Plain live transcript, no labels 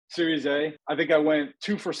Series A. I think I went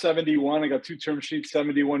 2 for 71. I got 2 term sheets,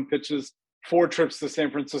 71 pitches, 4 trips to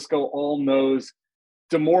San Francisco, all no's.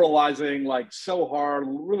 Demoralizing, like so hard,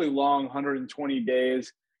 really long, 120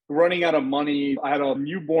 days, running out of money. I had a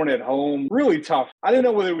newborn at home, really tough. I didn't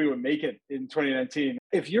know whether we would make it in 2019.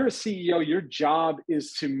 If you're a CEO, your job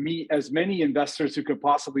is to meet as many investors who could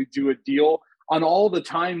possibly do a deal on all the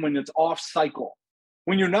time when it's off cycle.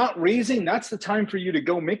 When you're not raising, that's the time for you to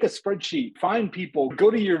go make a spreadsheet, find people, go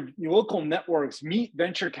to your local networks, meet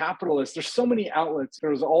venture capitalists. There's so many outlets.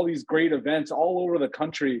 There's all these great events all over the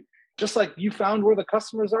country. Just like you found where the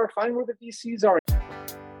customers are, find where the VCs are.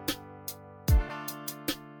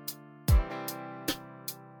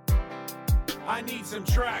 I need some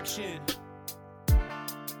traction.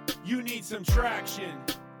 You need some traction.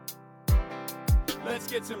 Let's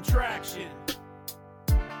get some traction.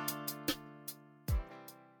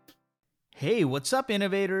 Hey, what's up,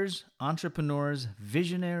 innovators, entrepreneurs,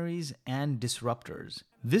 visionaries, and disruptors?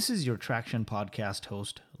 This is your Traction Podcast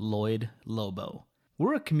host, Lloyd Lobo.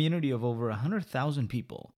 We're a community of over 100,000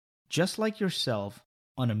 people, just like yourself,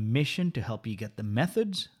 on a mission to help you get the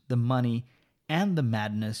methods, the money, and the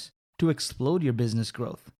madness to explode your business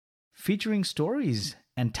growth. Featuring stories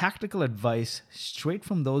and tactical advice straight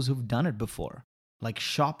from those who've done it before, like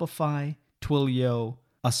Shopify, Twilio,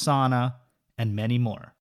 Asana, and many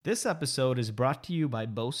more. This episode is brought to you by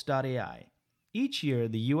Boast.ai. Each year,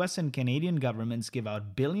 the US and Canadian governments give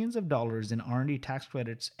out billions of dollars in R&D tax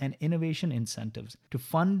credits and innovation incentives to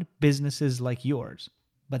fund businesses like yours.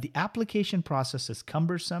 But the application process is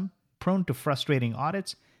cumbersome, prone to frustrating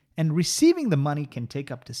audits, and receiving the money can take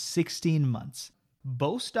up to 16 months.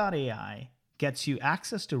 Boast.ai gets you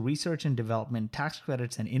access to research and development tax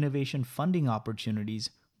credits and innovation funding opportunities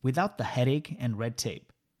without the headache and red tape.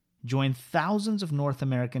 Join thousands of North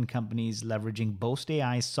American companies leveraging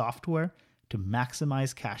Boast.ai software to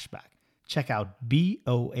maximize cashback. Check out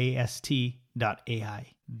boast.ai.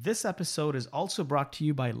 This episode is also brought to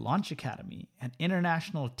you by Launch Academy, an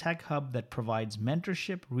international tech hub that provides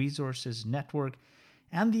mentorship, resources, network,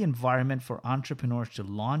 and the environment for entrepreneurs to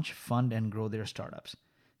launch, fund, and grow their startups.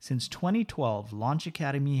 Since 2012, Launch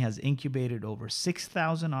Academy has incubated over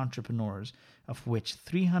 6,000 entrepreneurs, of which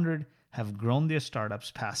 300 have grown their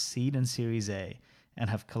startups past seed and Series A, and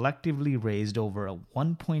have collectively raised over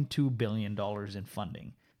 $1.2 billion in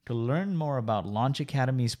funding. To learn more about Launch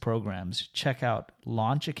Academy's programs, check out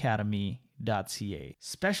launchacademy.ca.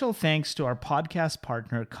 Special thanks to our podcast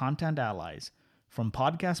partner, Content Allies. From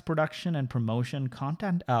podcast production and promotion,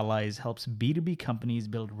 Content Allies helps B2B companies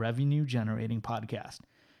build revenue-generating podcasts.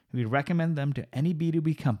 We recommend them to any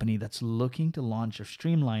B2B company that's looking to launch or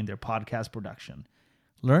streamline their podcast production.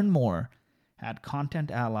 Learn more at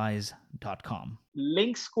contentallies.com.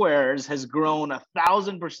 LinkSquares has grown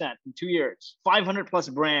 1,000% in 2 years. 500 plus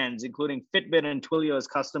brands, including Fitbit and Twilio as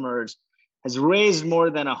customers, has raised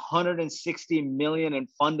more than $160 million in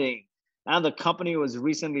funding. And the company was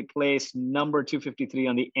recently placed number 253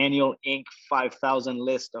 on the annual Inc. 5000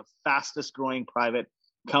 list of fastest growing private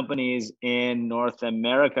companies in North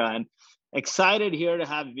America. And excited here to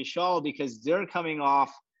have Vishal because they're coming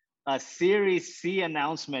off a Series C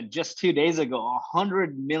announcement just 2 days ago,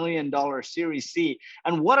 $100 million Series C.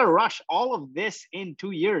 And what a rush. All of this in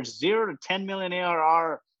 2 years, 0 to 10 million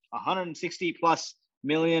ARR, 160 plus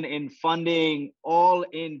million in funding, all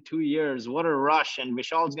in 2 years. What a rush. And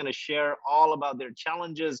Vishal's going to share all about their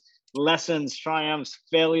challenges, lessons, triumphs,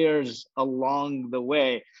 failures along the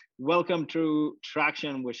way. Welcome to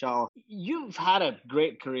Traction, Vishal. You've had a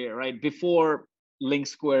great career, right? Before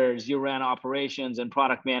LinkSquares, you ran operations and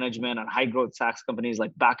product management at high growth SaaS companies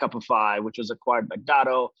like Backupify, which was acquired by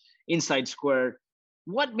Datto, Inside Square.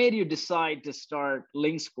 What made you decide to start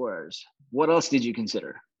LinkSquares? What else did you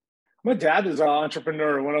consider? My dad is an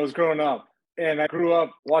entrepreneur when I was growing up. And I grew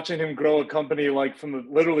up watching him grow a company like from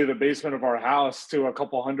literally the basement of our house to a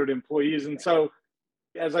couple hundred employees. And so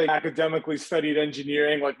as I academically studied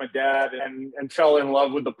engineering like my dad and fell in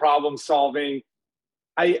love with the problem solving,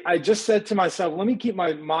 I just said to myself, let me keep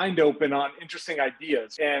my mind open on interesting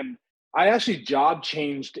ideas. And I actually job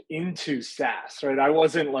changed into SaaS, right? I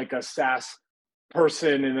wasn't like a SaaS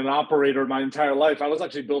person and an operator my entire life. I was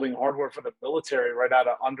actually building hardware for the military right out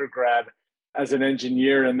of undergrad as an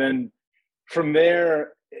engineer. And then from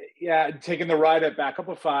there, taking the ride at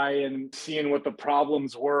Backupify and seeing what the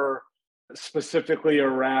problems were specifically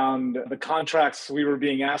around the contracts we were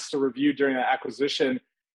being asked to review during the acquisition.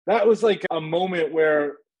 That was like a moment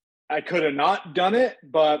where I could have not done it,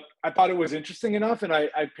 but I thought it was interesting enough. And I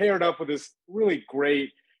paired up with this really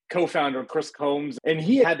great co-founder, Chris Combs, and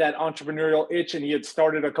he had that entrepreneurial itch and he had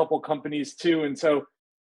started a couple companies too. And so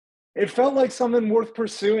It felt like something worth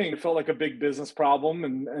pursuing. It felt like a big business problem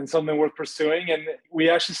and something worth pursuing. And we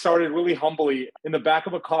actually started really humbly in the back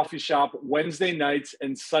of a coffee shop Wednesday nights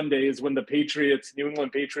and Sundays when the Patriots, New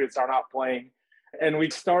England Patriots, are not playing. And we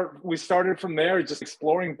started from there, just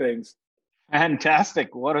exploring things.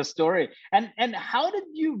 Fantastic. What a story. And how did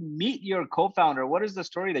you meet your co-founder? What is the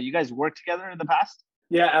story that you guys worked together in the past?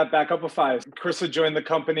 Yeah, at Backupify, Chris had joined the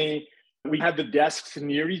company. We had the desks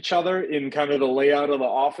near each other in kind of the layout of the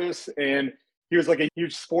office. And he was like a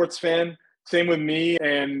huge sports fan. Same with me.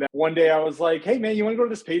 And one day I was like, hey, man, you want to go to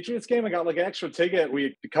this Patriots game? I got like an extra ticket. We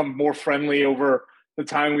had become more friendly over the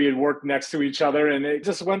time we had worked next to each other. And it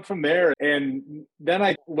just went from there. And then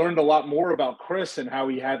I learned a lot more about Chris and how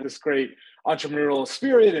he had this great entrepreneurial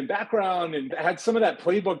spirit and background and had some of that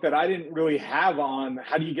playbook that I didn't really have on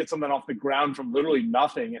how do you get something off the ground from literally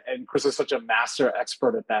nothing. And Chris is such a master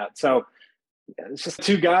expert at that. So it's just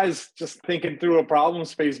two guys just thinking through a problem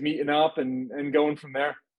space, meeting up and going from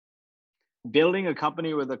there. Building a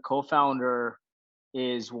company with a co-founder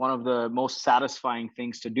is one of the most satisfying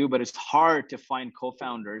things to do, but it's hard to find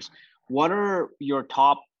co-founders. What are your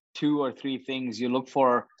top 2 or 3 things you look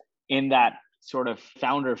for in that sort of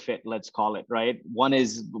founder fit, let's call it, right? One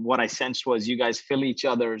is what I sensed was you guys fill each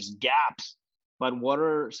other's gaps, but what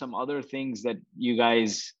are some other things that you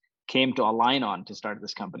guys came to align on to start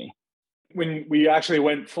this company? When we actually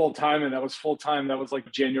went full time, and that was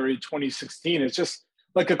like January 2016, it's just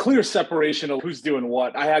like a clear separation of who's doing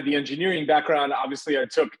what. I had the engineering background. Obviously, I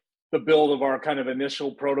took the build of our kind of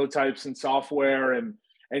initial prototypes and software and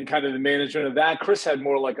kind of the management of that. Chris had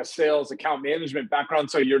more like a sales account management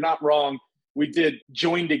background. So you're not wrong. We did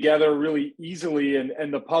join together really easily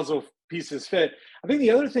and the puzzle pieces fit. I think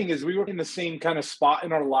the other thing is we were in the same kind of spot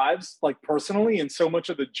in our lives, like personally, and so much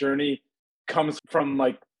of the journey comes from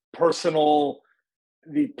like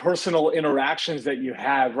the personal interactions that you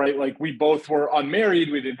have, right? Like we both were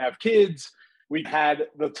unmarried, we didn't have kids, we had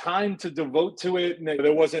the time to devote to it, and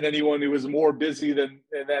there wasn't anyone who was more busy than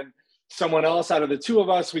someone else out of the two of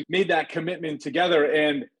us. We made that commitment together,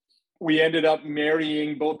 and we ended up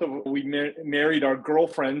marrying we married our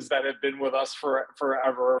girlfriends that had been with us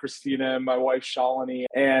forever, Christina and my wife, Shalini.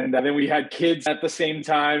 And then we had kids at the same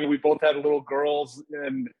time. We both had little girls,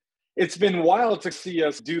 and it's been wild to see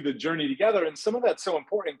us do the journey together. And some of that's so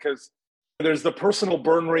important because there's the personal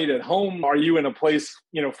burn rate at home. Are you in a place,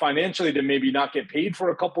 financially to maybe not get paid for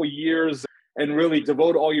a couple of years and really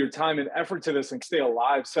devote all your time and effort to this and stay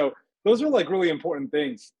alive? So those are like really important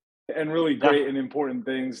things and really great and important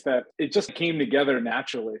things that it just came together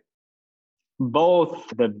naturally. Both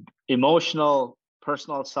the emotional,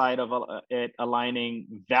 personal side of it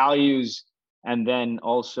aligning, values, and then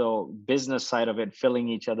also business side of it, filling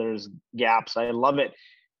each other's gaps. I love it.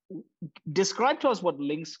 Describe to us what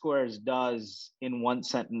LinkSquares does in one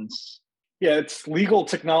sentence. Yeah, it's legal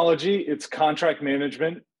technology, it's contract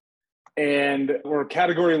management, and we're a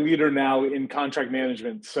category leader now in contract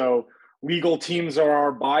management. So legal teams are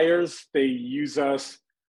our buyers. They use us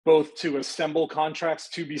both to assemble contracts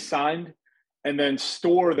to be signed and then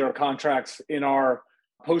store their contracts in our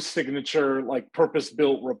post-signature, like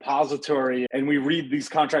purpose-built repository. And we read these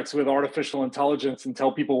contracts with artificial intelligence and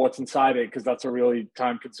tell people what's inside it, because that's a really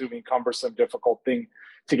time-consuming, cumbersome, difficult thing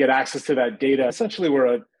to get access to that data. Essentially,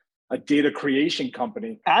 we're a data creation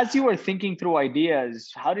company. As you were thinking through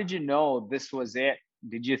ideas, how did you know this was it?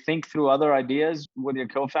 Did you think through other ideas with your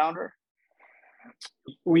co-founder?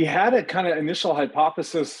 We had a kind of initial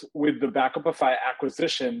hypothesis with the Backupify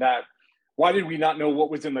acquisition that why did we not know what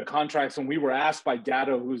was in the contracts when we were asked by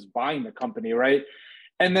Data, who's buying the company, right?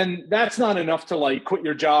 And then that's not enough to like quit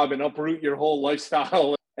your job and uproot your whole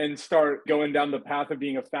lifestyle and start going down the path of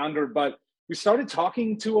being a founder. But we started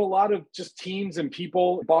talking to a lot of just teams and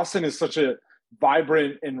people. Boston is such a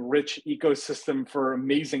vibrant and rich ecosystem for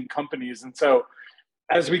amazing companies. And so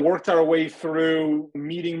as we worked our way through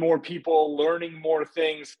meeting more people, learning more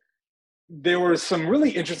things, there were some really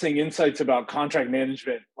interesting insights about contract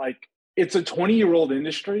management. Like it's a 20-year-old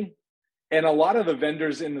industry, and a lot of the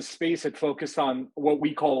vendors in the space had focused on what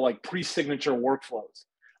we call like pre-signature workflows,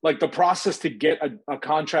 like the process to get a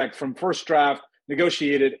contract from first draft,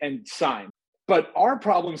 negotiated, and signed. But our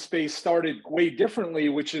problem space started way differently,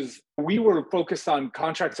 which is we were focused on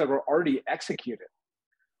contracts that were already executed.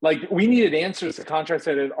 Like we needed answers to contracts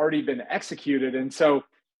that had already been executed. And so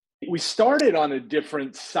we started on a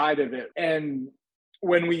different side of it. And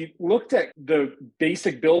when we looked at the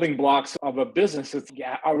basic building blocks of a business, it's,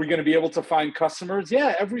 are we going to be able to find customers?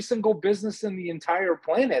 Yeah, every single business in the entire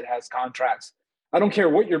planet has contracts. I don't care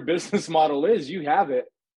what your business model is, you have it.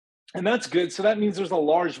 And that's good. So that means there's a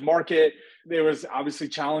large market. there was obviously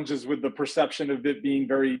challenges with the perception of it being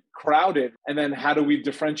very crowded. And then how do we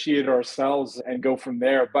differentiate ourselves and go from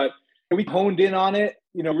there? But we honed in on it,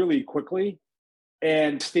 really quickly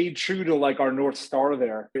and stayed true to like our North Star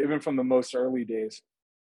there, even from the most early days.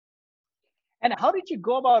 And how did you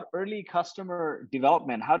go about early customer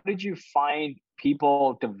development? How did you find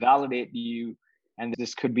people to validate you and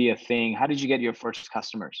this could be a thing? How did you get your first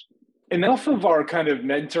customers? Enough of our kind of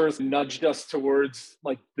mentors nudged us towards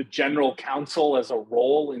like the general counsel as a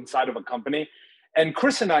role inside of a company. And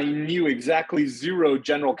Chris and I knew exactly zero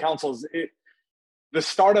general counsels. The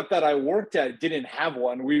startup that I worked at didn't have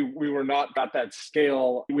one. We were not at that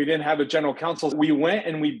scale. We didn't have a general counsel. We went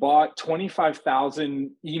and we bought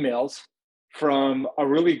 25,000 emails from a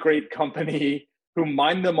really great company who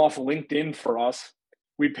mined them off LinkedIn for us.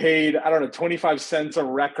 We paid, 25 cents a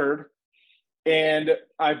record. And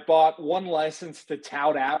I bought one license to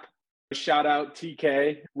Tout app, shout out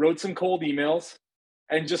TK, wrote some cold emails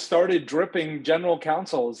and just started dripping general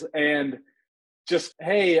counsels and just,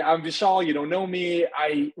 hey, I'm Vishal, you don't know me.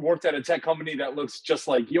 I worked at a tech company that looks just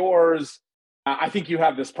like yours. I think you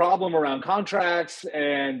have this problem around contracts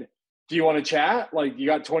and do you want to chat? Like you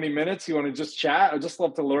got 20 minutes, you want to just chat? I'd just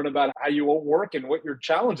love to learn about how you work and what your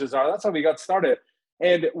challenges are. That's how we got started.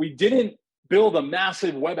 And we didn't build a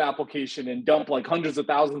massive web application and dump like hundreds of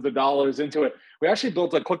thousands of dollars into it. We actually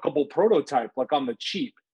built a clickable prototype like on the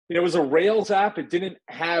cheap. It was a Rails app. It didn't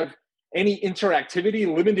have any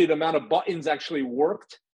interactivity, limited amount of buttons actually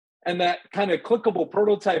worked. And that kind of clickable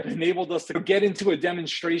prototype enabled us to get into a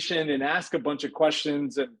demonstration and ask a bunch of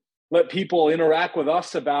questions and let people interact with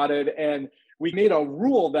us about it. And we made a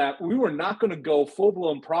rule that we were not going to go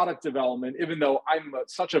full-blown product development, even though I'm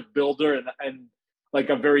such a builder and like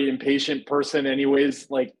a very impatient person anyways,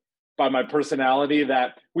 like by my personality,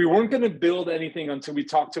 that we weren't going to build anything until we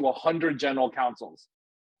talked to 100 general counsels.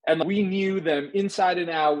 And we knew them inside and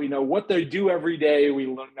out. We know what they do every day. We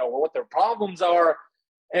know what their problems are.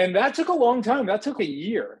 And that took a long time. That took a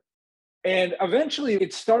year. And eventually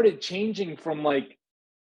it started changing from like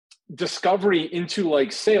discovery into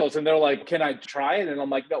like sales. And they're like, can I try it? And I'm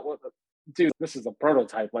like, no, dude, this is a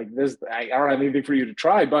prototype. Like this, I don't have anything for you to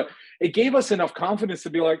try. But it gave us enough confidence to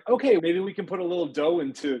be like, okay, maybe we can put a little dough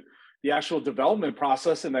into the actual development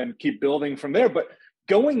process and then keep building from there. But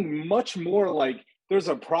going much more like there's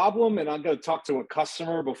a problem and I'm going to talk to a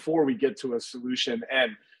customer before we get to a solution.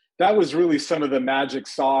 And that was really some of the magic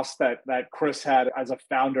sauce that Chris had as a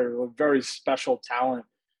founder, a very special talent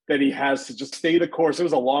that he has to just stay the course. It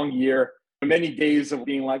was a long year, many days of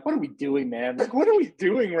being like, what are we doing, man? Like, what are we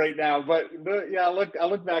doing right now? But I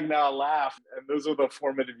look back now and laugh. And those are the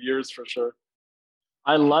formative years for sure.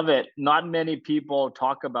 I love it. Not many people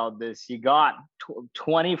talk about this. You got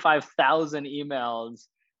 25,000 emails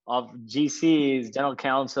of GCs, general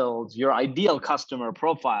counsels, your ideal customer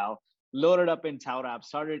profile, loaded up in Tout app,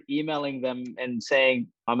 started emailing them and saying,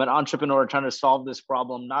 I'm an entrepreneur trying to solve this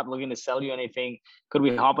problem, not looking to sell you anything. Could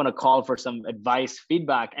we hop on a call for some advice,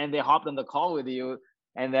 feedback? And they hopped on the call with you.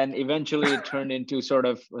 And then eventually it turned into sort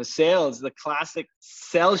of sales, the classic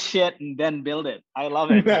sell shit and then build it. I love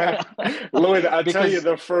it. Lloyd, I'll tell you,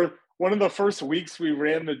 one of the first weeks we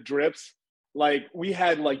ran the drips, like we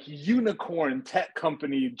had like unicorn tech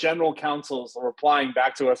company general counsels replying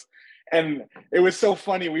back to us. And it was so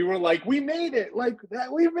funny. We were like, we made it, like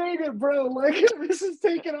that. We made it, bro. Like this is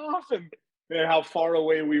taking off. And how far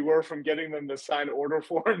away we were from getting them to sign order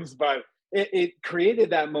forms. But it created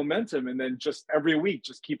that momentum. And then just every week,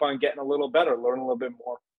 just keep on getting a little better, learn a little bit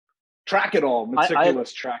more. Track it all,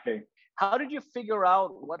 meticulous tracking. How did you figure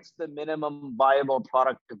out what's the minimum viable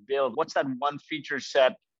product to build? What's that one feature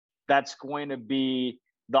set that's going to be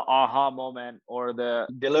the aha moment or the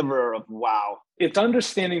deliverer of wow? It's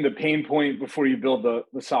understanding the pain point before you build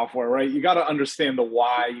the software, right? You got to understand the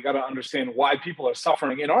why. You got to understand why people are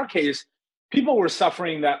suffering. In our case, people were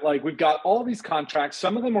suffering that like we've got all these contracts.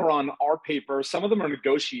 Some of them are on our paper. Some of them are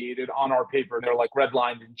negotiated on our paper. They're like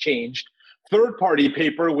redlined and changed. Third-party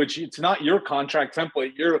paper, which it's not your contract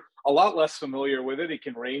template. You're a lot less familiar with it. It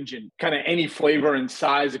can range in kind of any flavor and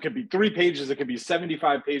size. It could be 3 pages. It could be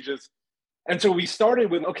 75 pages. And so we started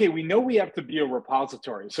with, okay, we know we have to be a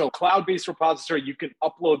repository. So cloud-based repository, you can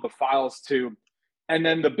upload the files to. And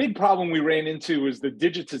then the big problem we ran into was the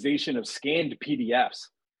digitization of scanned PDFs.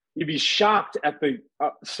 You'd be shocked at the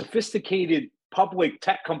sophisticated public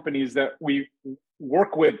tech companies that we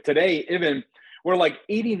work with today, even where like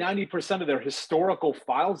 80, 90% of their historical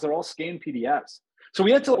files, they're all scanned PDFs. So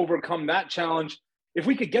we had to overcome that challenge. If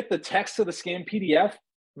we could get the text to the scanned PDF,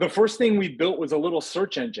 the first thing we built was a little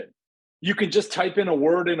search engine. You could just type in a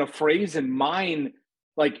word and a phrase and mine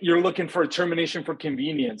Like you're looking for a termination for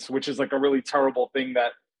convenience, which is like a really terrible thing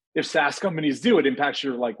that if SaaS companies do, it impacts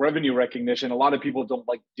your like revenue recognition. A lot of people don't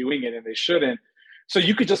like doing it and they shouldn't. So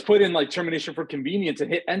you could just put in like termination for convenience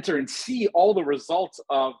and hit enter and see all the results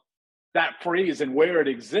of that phrase and where it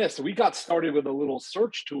exists. We got started with a little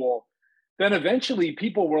search tool. Then eventually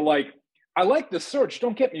people were like, I like the search,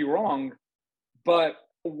 don't get me wrong, but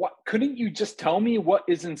what couldn't you just tell me what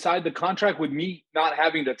is inside the contract with me not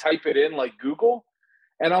having to type it in like Google?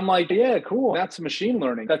 And I'm like, yeah, cool. That's machine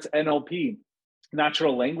learning. That's NLP,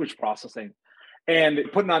 natural language processing. And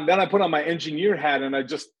then I put on my engineer hat and I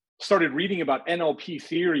just started reading about NLP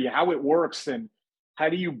theory, how it works, and how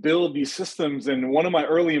do you build these systems. And one of my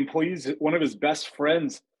early employees, one of his best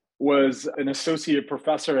friends, was an associate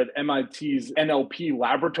professor at MIT's NLP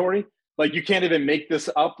laboratory. Like you can't even make this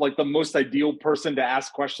up, like the most ideal person to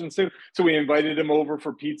ask questions to. So we invited him over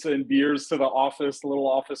for pizza and beers to the office, the little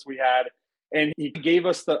office we had. And he gave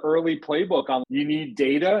us the early playbook on you need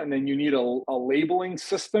data, and then you need a labeling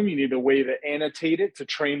system. You need a way to annotate it to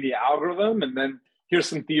train the algorithm. And then here's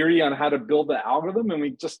some theory on how to build the algorithm. And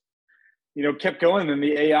we just, kept going. And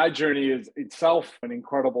the AI journey is itself an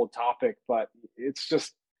incredible topic, but it's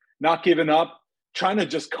just not giving up, trying to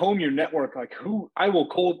just comb your network. Like I will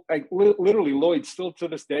cold, like literally Lloyd, still to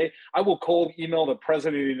this day, I will cold email the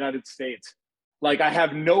president of the United States. Like I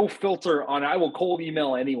have no filter on it. I will cold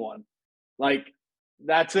email anyone. Like,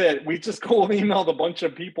 that's it. We just cold emailed a bunch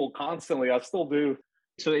of people constantly. I still do.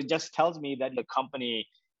 So it just tells me that the company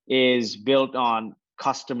is built on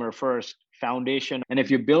customer first foundation. And if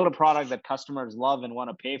you build a product that customers love and want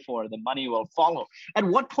to pay for, the money will follow. At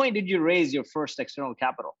what point did you raise your first external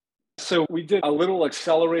capital? So we did a little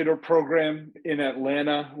accelerator program in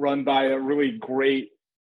Atlanta run by a really great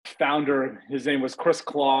founder. His name was Chris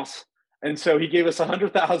Kloss. And so he gave us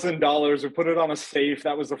 $100,000. We put it on a safe.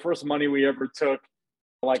 That was the first money we ever took,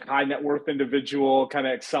 like high net worth individual kind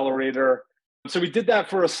of accelerator. So we did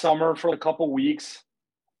that for a summer for a couple of weeks.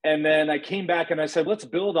 And then I came back and I said, let's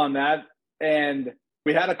build on that. And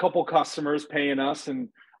we had a couple customers paying us, and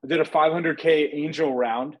I did a 500K angel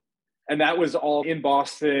round. And that was all in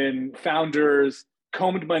Boston, founders,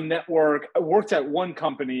 combed my network. I worked at one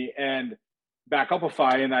company and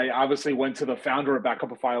Backupify, and I obviously went to the founder of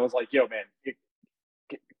Backupify. I was like, yo, man,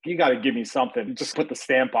 you got to give me something. Just put the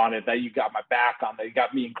stamp on it that you got my back on that. You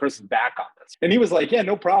got me and Chris's back on this. And he was like, yeah,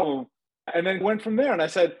 no problem. And then went from there. And I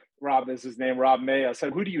said, Rob is his name, Rob May. I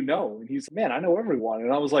said, who do you know? And he's, man, I know everyone.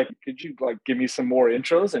 And I was like, could you like give me some more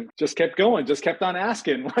intros? And just kept going, just kept on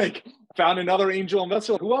asking, like found another angel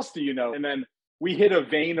investor. Who else do you know? And then we hit a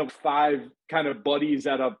vein of 5 kind of buddies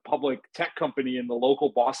at a public tech company in the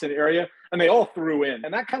local Boston area, and they all threw in.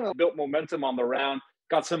 And that kind of built momentum on the round,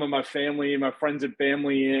 got some of my family, my friends and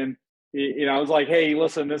family in. I was like, hey,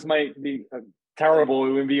 listen, this might be terrible.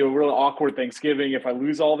 It would be a real awkward Thanksgiving if I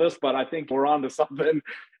lose all this, but I think we're on to something.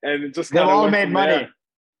 And it just They've all made money. There.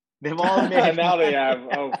 They've all made now they have.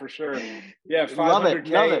 Oh, for sure. Yeah, 500K.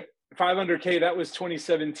 Love it. 500K, that was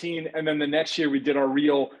 2017. And then the next year we did our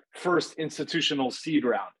real first institutional seed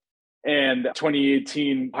round. And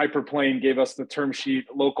 2018, Hyperplane gave us the term sheet,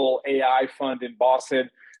 local AI fund in Boston,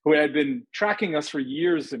 who had been tracking us for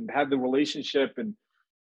years and had the relationship, and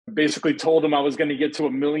basically told him I was going to get to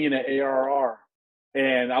 $1 million at ARR.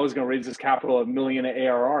 And I was going to raise this capital at $1 million at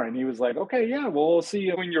ARR. And he was like, okay, yeah, well, we'll see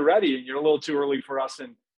you when you're ready. And you're a little too early for us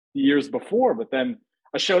in the years before. But then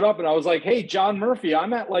I showed up and I was like, hey, John Murphy,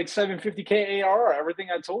 I'm at like 750K ARR, everything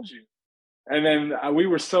I told you. And then we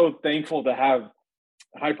were so thankful to have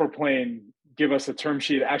Hyperplane give us a term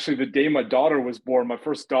sheet. Actually, the day my daughter was born, my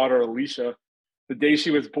first daughter, Alicia, the day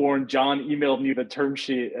she was born, John emailed me the term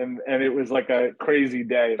sheet, and it was like a crazy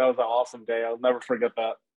day. That was an awesome day. I'll never forget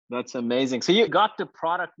that. That's amazing. So you got to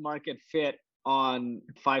product market fit on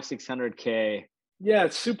 500-600K. Yeah,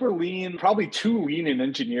 it's super lean, probably too lean in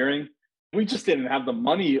engineering. We just didn't have the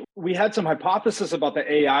money. We had some hypothesis about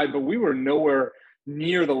the AI, but we were nowhere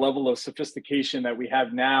near the level of sophistication that we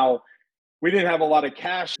have now. We didn't have a lot of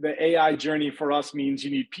cash. The AI journey for us means you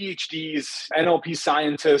need PhDs, NLP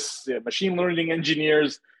scientists, machine learning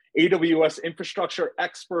engineers, AWS infrastructure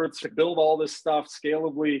experts to build all this stuff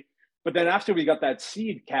scalably. But then after we got that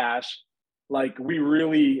seed cash, like we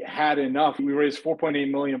really had enough. We raised $4.8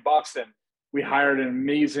 million and we hired an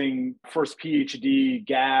amazing first PhD,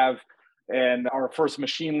 Gav, and our first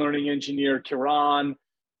machine learning engineer, Kiran.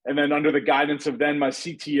 And then under the guidance of then my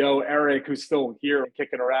CTO, Eric, who's still here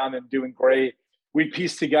kicking around and doing great, we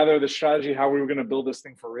pieced together the strategy, how we were going to build this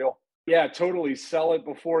thing for real. Yeah, totally. Sell it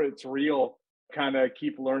before it's real. Kind of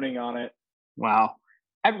keep learning on it. Wow.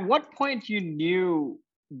 At what point you knew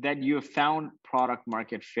that you have found product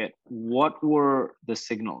market fit, what were the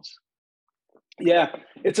signals? Yeah,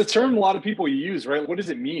 it's a term a lot of people use, right? What does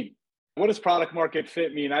it mean? What does product market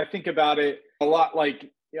fit mean? I think about it a lot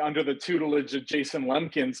like under the tutelage of Jason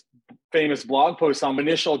Lemkin's famous blog post on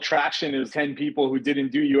initial traction is 10 people who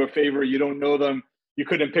didn't do you a favor. You don't know them. You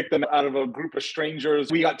couldn't pick them out of a group of strangers.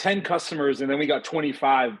 We got 10 customers and then we got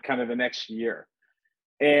 25 kind of the next year.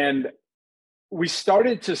 And we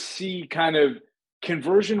started to see kind of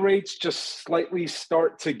conversion rates just slightly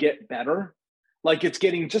start to get better. Like it's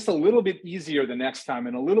getting just a little bit easier the next time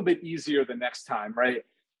and a little bit easier the next time, right?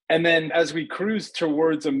 And then as we cruised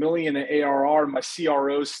towards $1 million in ARR, my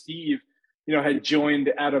CRO, Steve, had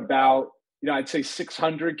joined at about, I'd say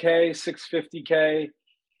 600K, 650K.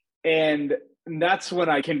 And that's when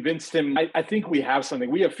I convinced him, I think we have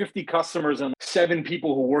something. We have 50 customers and 7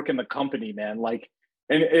 people who work in the company, man.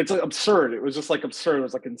 And it's absurd. It was just like absurd. It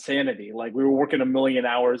was like insanity. Like we were working 1 million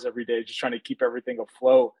hours every day, just trying to keep everything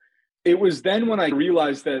afloat. It was then when I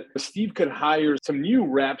realized that Steve could hire some new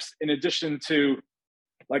reps in addition to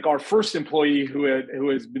like our first employee who had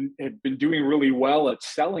been doing really well at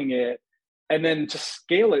selling it, and then to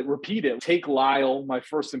scale it, repeat it, take Lyle, my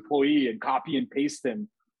first employee, and copy and paste him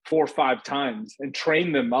 4 or 5 times and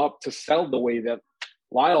train them up to sell the way that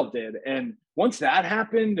Lyle did. And once that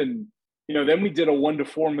happened, and then we did a 1 to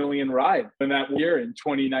 4 million ride in that year in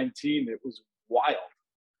 2019. It was wild.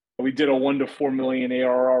 We did a 1 to 4 million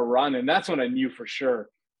ARR run, and that's when I knew for sure.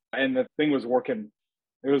 And the thing was working.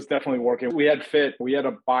 It was definitely working. We had fit. We had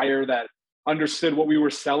a buyer that understood what we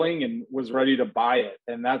were selling and was ready to buy it.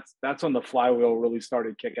 And that's when the flywheel really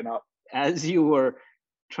started kicking up. As you were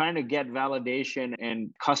trying to get validation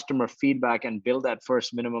and customer feedback and build that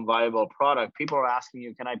first minimum viable product, people are asking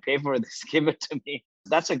you, can I pay for this? Give it to me.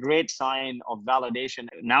 That's a great sign of validation.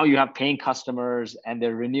 Now you have paying customers and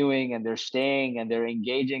they're renewing and they're staying and they're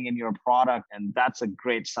engaging in your product. And that's a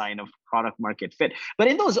great sign of product market fit. But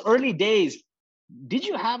in those early days, did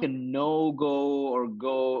you have a no-go or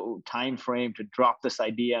go time frame to drop this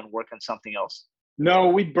idea and work on something else? No,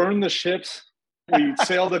 we burned the ships. We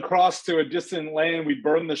sailed across to a distant land. We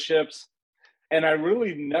burned the ships. And I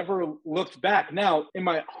really never looked back. Now, in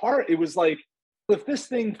my heart, it was like, if this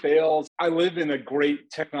thing fails, I live in a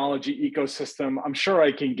great technology ecosystem. I'm sure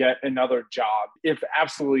I can get another job if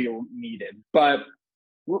absolutely needed. But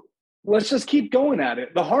let's just keep going at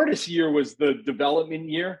it. The hardest year was the development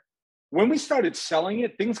year. When we started selling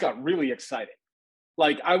it, things got really exciting.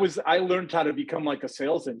 Like I learned how to become like a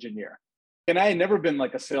sales engineer. And I had never been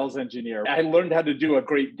like a sales engineer. I learned how to do a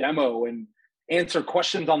great demo and answer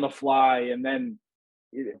questions on the fly and then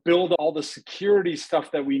build all the security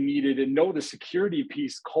stuff that we needed and know the security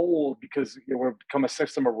piece cold because we've become a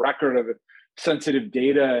system of record of sensitive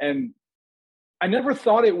data. And I never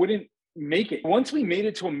thought it wouldn't make it. Once we made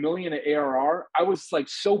it to 1 million at ARR, I was like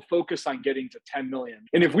so focused on getting to 10 million.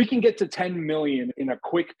 And if we can get to 10 million in a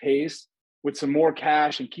quick pace with some more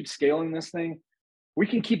cash and keep scaling this thing, we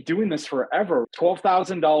can keep doing this forever.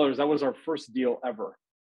 $12,000, that was our first deal ever.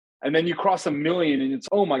 And then you cross 1 million and it's,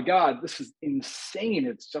 oh my God, this is insane.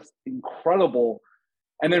 It's just incredible.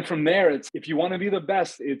 And then from there, it's, if you want to be the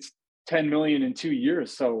best, it's 10 million in 2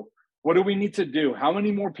 years. So what do we need to do? How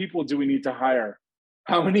many more people do we need to hire?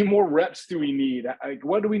 How many more reps do we need? Like,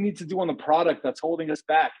 what do we need to do on the product that's holding us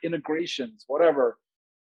back? Integrations, whatever.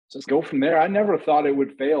 Just go from there. I never thought it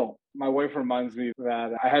would fail. My wife reminds me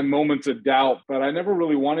that I had moments of doubt, but I never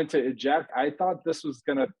really wanted to eject. I thought this was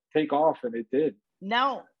going to take off, and it did.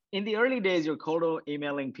 Now, in the early days, you're cold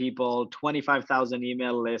emailing people, 25,000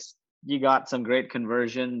 email lists. You got some great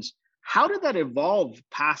conversions. How did that evolve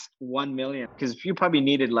past 1 million? Because you probably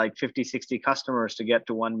needed like 50, 60 customers to get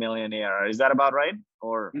to 1 million ARR. Is that about right?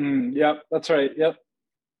 Or yep, that's right. Yep.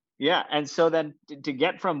 Yeah. And so then to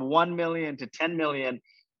get from 1 million to 10 million,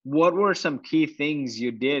 what were some key things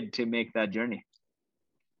you did to make that journey?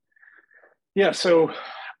 Yeah. So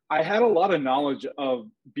I had a lot of knowledge of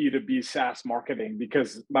B2B SaaS marketing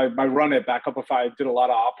because my run at Backupify did a lot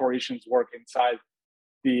of operations work inside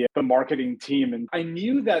the marketing team. And I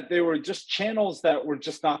knew that there were just channels that were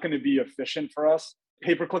just not going to be efficient for us.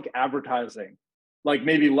 Pay-per-click advertising, like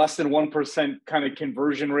maybe less than 1% kind of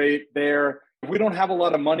conversion rate there. If we don't have a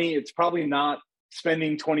lot of money, it's probably not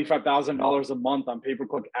spending $25,000 a month on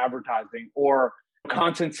pay-per-click advertising, or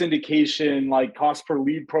content syndication, like cost per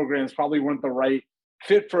lead programs probably weren't the right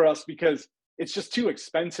fit for us because it's just too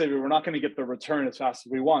expensive and we're not going to get the return as fast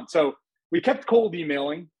as we want. So we kept cold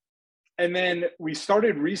emailing. And then we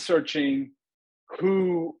started researching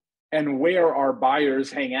who and where our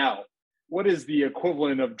buyers hang out. What is the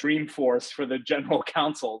equivalent of Dreamforce for the general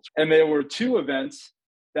counsel? And there were 2 events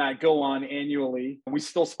that go on annually. We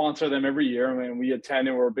still sponsor them every year. I mean, we attend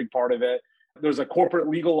and we're a big part of it. There's a corporate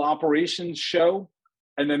legal operations show,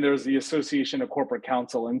 and then there's the Association of Corporate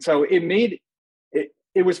Counsel. And so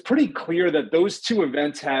it was pretty clear that those two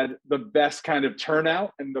events had the best kind of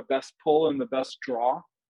turnout and the best pull and the best draw.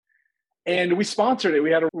 And we sponsored it.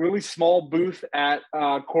 We had a really small booth at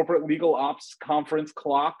Corporate Legal Ops Conference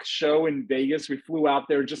Clock show in Vegas. We flew out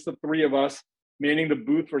there, just the three of us, manning the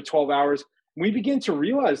booth for 12 hours. We began to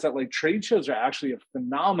realize that like trade shows are actually a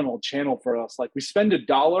phenomenal channel for us. Like we spend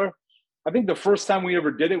 $1. I think the first time we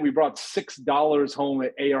ever did it, we brought $6 home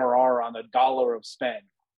at ARR on $1 of spend.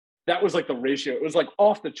 That was like the ratio. It was like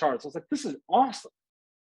off the charts. I was like, this is awesome.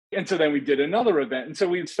 And so then we did another event. And so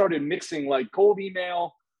we started mixing like cold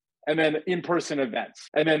email and then in-person events.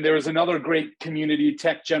 And then there was another great community,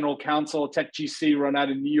 Tech General Counsel, Tech GC, run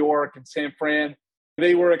out of New York and San Fran.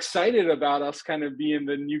 They were excited about us kind of being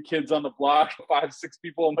the new kids on the block, 5, 6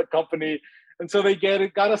 people in the company. And so they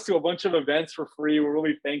got us to a bunch of events for free. We're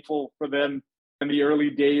really thankful for them in the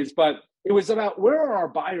early days. But it was about, where are our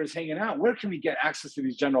buyers hanging out? Where can we get access to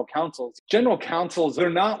these general counsels? General counsels,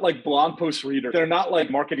 they're not like blog post readers. They're not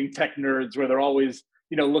like marketing tech nerds where they're always,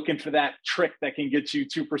 looking for that trick that can get you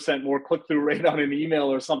 2% more click-through rate on an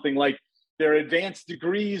email or something. Like, they're advanced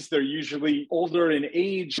degrees. They're usually older in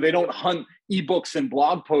age. They don't hunt ebooks and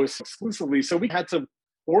blog posts exclusively. So we had to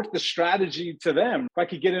work the strategy to them. If I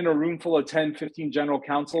could get in a room full of 10, 15 general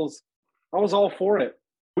counsels, I was all for it.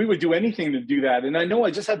 We would do anything to do that. And I know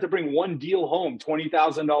I just had to bring one deal home,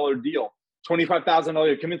 $20,000 deal,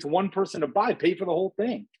 $25,000, convince one person to buy, pay for the whole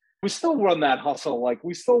thing. We still run that hustle. Like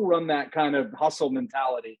we still run that kind of hustle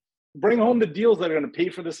mentality. Bring home the deals that are going to pay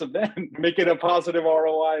for this event, make it a positive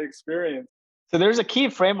ROI experience. So there's a key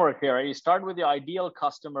framework here, right? You start with your ideal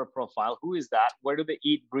customer profile. Who is that? Where do they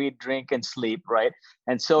eat, breathe, drink, and sleep, right?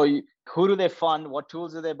 And so who do they fund? What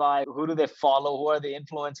tools do they buy? Who do they follow? Who are the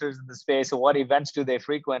influencers in the space? And what events do they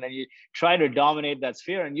frequent? And you try to dominate that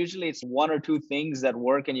sphere. And usually it's one or two things that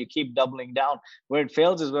work and you keep doubling down. Where it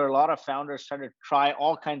fails is where a lot of founders try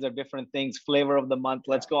all kinds of different things. Flavor of the month.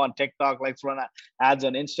 Let's go on TikTok. Let's run ads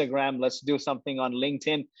on Instagram. Let's do something on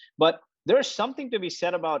LinkedIn. But there's something to be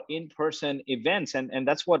said about in-person events. And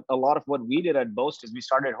that's what a lot of what we did at Boast is we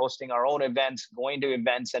started hosting our own events, going to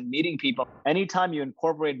events and meeting people. Anytime you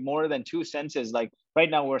incorporate more than 2 senses, like right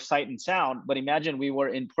now we're sight and sound, but imagine we were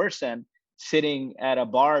in person sitting at a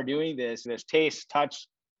bar doing this. There's taste, touch,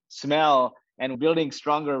 smell, and building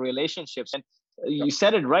stronger relationships. And you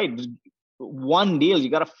said it right. One deal,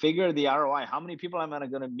 you got to figure the ROI. How many people am I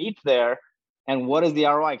going to meet there? And what is the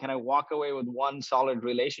ROI? Can I walk away with one solid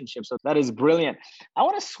relationship? So that is brilliant. I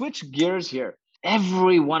want to switch gears here.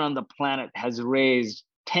 Everyone on the planet has raised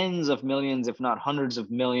tens of millions, if not hundreds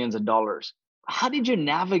of millions of dollars. How did you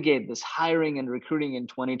navigate this hiring and recruiting in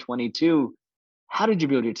 2022? How did you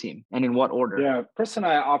build your team and in what order? Yeah, Chris and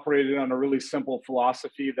I operated on a really simple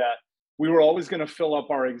philosophy that we were always going to fill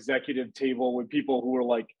up our executive table with people who were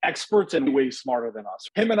like experts and way smarter than us.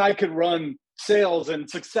 Him and I could run sales and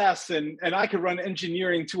success and I could run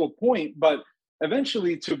engineering to a point, but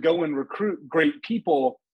eventually to go and recruit great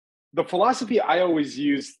people, the philosophy I always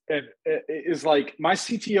use is like my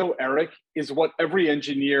CTO, Eric, is what every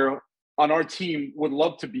engineer on our team would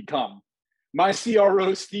love to become. My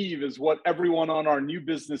CRO, Steve, is what everyone on our new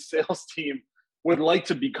business sales team would like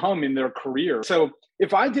to become in their career. So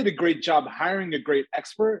if I did a great job hiring a great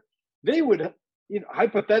expert, they would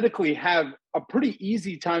hypothetically have a pretty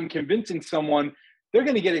easy time convincing someone they're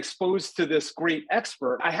going to get exposed to this great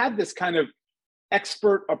expert. I had this kind of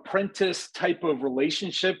expert apprentice type of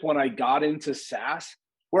relationship when I got into SaaS,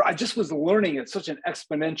 where I just was learning at such an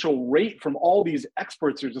exponential rate from all these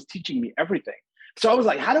experts who are just teaching me everything. So I was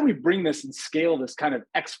like, how do we bring this and scale this kind of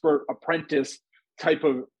expert apprentice type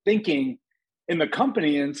of thinking in the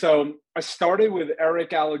company? And so I started with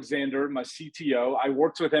Eric Alexander, my CTO. I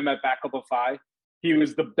worked with him at Backupify. He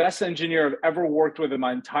was the best engineer I've ever worked with in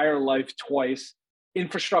my entire life twice.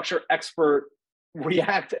 Infrastructure expert,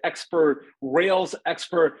 React expert, Rails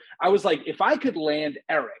expert. I was like, if I could land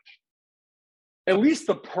Eric, at least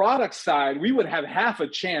the product side, we would have half a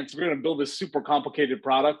chance. We're going to build this super complicated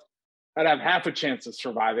product. I'd have half a chance of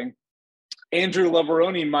surviving. Andrew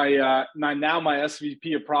Lavaroni, my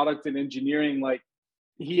SVP of product and engineering, like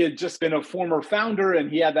he had just been a former founder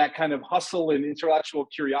and he had that kind of hustle and intellectual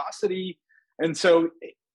curiosity. And so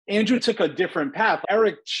Andrew took a different path.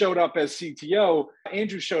 Eric showed up as CTO.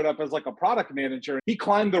 Andrew showed up as like a product manager. He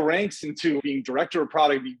climbed the ranks into being director of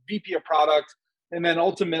product, being VP of product. And then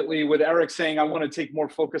ultimately with Eric saying, I want to take more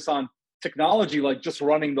focus on technology, like just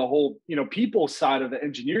running the whole, people side of the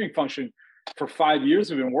engineering function. For 5 years,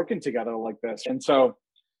 we've been working together like this. And so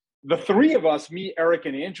The three of us, me, Eric,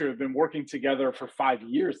 and Andrew, have been working together for 5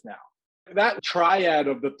 years now. That triad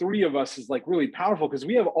of the three of us is like really powerful because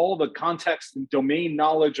we have all the context and domain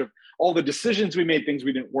knowledge of all the decisions we made, things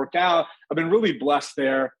we didn't work out. I've been really blessed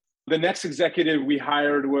there. The next executive we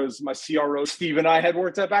hired was my CRO. Steve and I had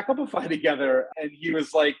worked at Backupify together, and he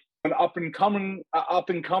was like an up and comer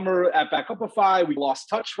at Backupify. We lost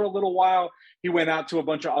touch for a little while. He went out to a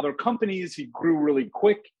bunch of other companies. He grew really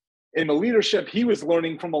quick in the leadership. He was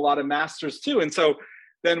learning from a lot of masters too. And so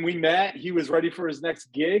then we met. He was ready for his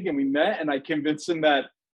next gig, and we met, and I convinced him that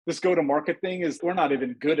this go-to-market thing is, we're not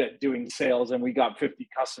even good at doing sales, and we got 50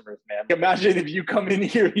 customers, man. Imagine if you come in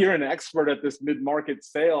here, you're an expert at this mid-market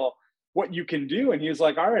sale, what you can do. And he was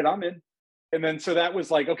like, all right, I'm in. And then so that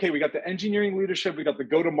was like, okay, we got the engineering leadership, we got the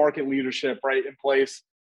go-to-market leadership right in place.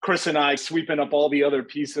 Chris and I sweeping up all the other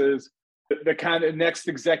pieces. The kind of next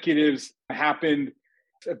executives happened.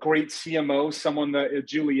 A great CMO,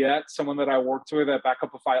 Juliet, someone that I worked with at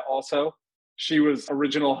Backupify also. She was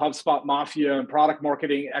original HubSpot Mafia and product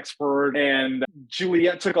marketing expert. And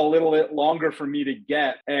Juliet took a little bit longer for me to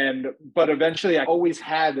get. But eventually I always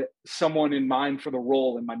had someone in mind for the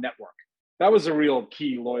role in my network. That was a real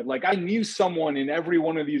key, Lloyd. Like, I knew someone in every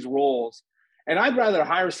one of these roles, and I'd rather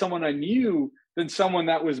hire someone I knew than someone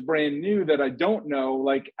that was brand new that I don't know.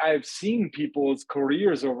 Like, I've seen people's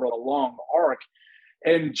careers over a long arc.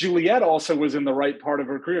 And Juliet also was in the right part of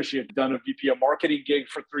her career. She had done a VP of marketing gig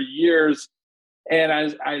for 3 years. And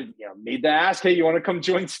I made the ask, hey, you want to come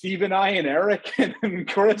join Steve and I and Eric and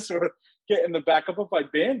Chris or getting the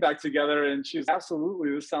Backupify band back together? And she's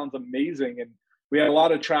absolutely, this sounds amazing. And we had a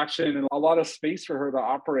lot of traction and a lot of space for her to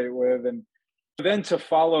operate with. And then to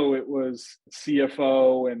follow, it was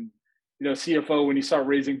CFO. And CFO, when you start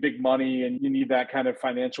raising big money and you need that kind of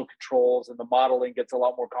financial controls, and the modeling gets a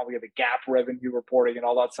lot more complicated, the GAAP revenue reporting and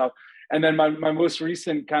all that stuff. And then my most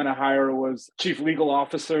recent kind of hire was Chief Legal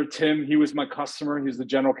Officer, Tim. He was my customer. He was the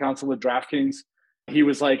general counsel at DraftKings. He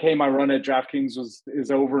was like, hey, my run at DraftKings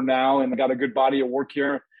is over now, and I got a good body of work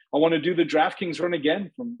here. I want to do the DraftKings run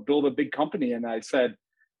again, build a big company. And I said,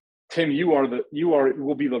 Tim, you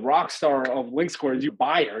will be the rock star of LinkSquares. You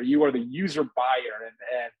buyer, you are the user buyer.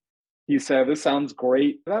 And he said, this sounds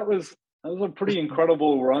great. That was a pretty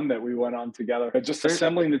incredible run that we went on together. Just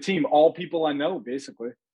assembling the team, all people I know, basically.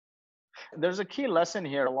 There's a key lesson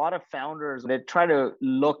here. A lot of founders, they try to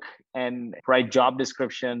look and write job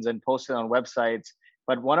descriptions and post it on websites.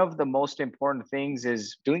 But one of the most important things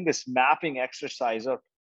is doing this mapping exercise of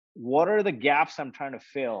what are the gaps I'm trying to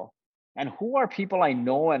fill, and who are people I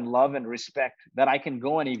know and love and respect that I can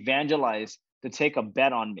go and evangelize to take a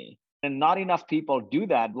bet on me. And not enough people do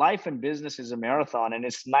that. Life and business is a marathon, and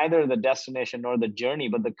it's neither the destination nor the journey,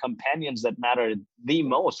 but the companions that matter the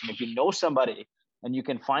most. And if you know somebody and you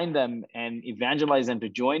can find them and evangelize them to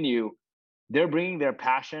join you, they're bringing their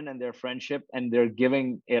passion and their friendship, and they're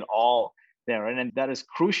giving it all there. And that is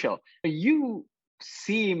crucial. You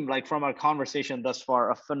seem like, from our conversation thus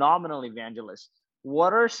far, a phenomenal evangelist.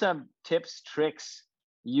 What are some tips, tricks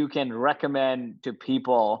you can recommend to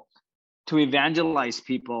people to evangelize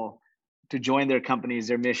people to join their companies,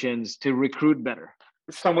 their missions, to recruit better?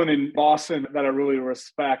 Someone in Boston that I really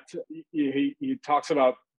respect, he talks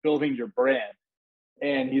about building your brand.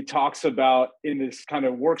 And he talks about, in this kind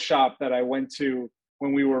of workshop that I went to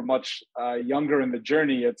when we were much younger in the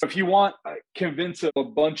journey, it's, if you want to convince a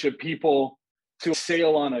bunch of people to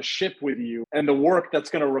sail on a ship with you and the work that's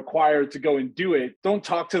going to require to go and do it, don't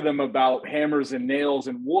talk to them about hammers and nails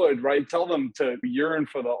and wood, right? Tell them to yearn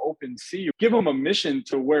for the open sea. Give them a mission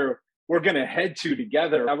to where we're going to head to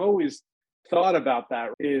together. I've always thought about that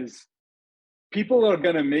is, people are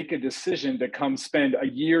going to make a decision to come spend a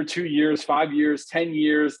year, 2 years, 5 years, 10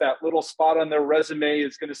 years. That little spot on their resume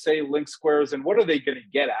is going to say LinkSquares. And what are they going to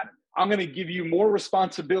get out of it? I'm going to give you more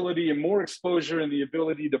responsibility and more exposure and the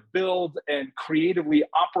ability to build and creatively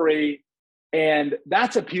operate. And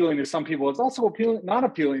that's appealing to some people. It's also not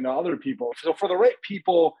appealing to other people. So for the right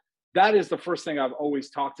people, that is the first thing I've always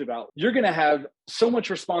talked about. You're going to have so much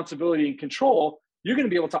responsibility and control. You're going to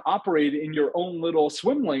be able to operate in your own little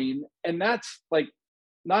swim lane. And that's like,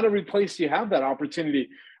 not every place you have that opportunity.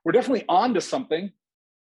 We're definitely on to something.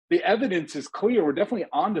 The evidence is clear. We're definitely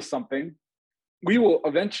on to something. We will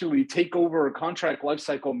eventually take over contract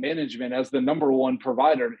lifecycle management as the number one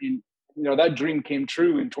provider. That dream came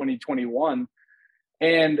true in 2021.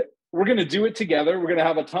 And we're going to do it together. We're going to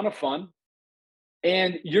have a ton of fun.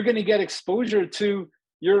 And you're going to get exposure to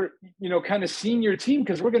your, kind of senior team,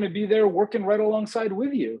 because we're going to be there working right alongside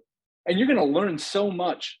with you. And you're going to learn so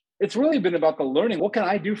much. It's really been about the learning. What can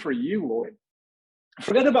I do for you, Lloyd?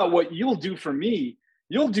 Forget about what you'll do for me.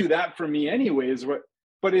 You'll do that for me anyways.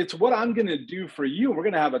 but it's what I'm going to do for you. We're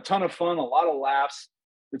going to have a ton of fun, a lot of laughs.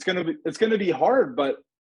 It's going to be hard, but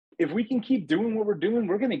if we can keep doing what we're doing,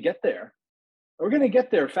 we're going to get there. We're going to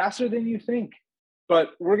get there faster than you think.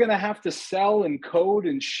 But we're going to have to sell and code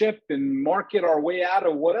and ship and market our way out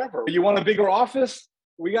of whatever. You want a bigger office?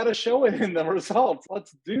 We got to show it in the results.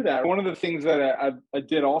 Let's do that. One of the things that I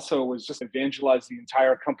did also was just evangelize the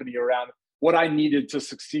entire company around what I needed to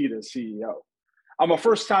succeed as CEO. I'm a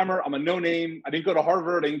first timer. I'm a no name. I didn't go to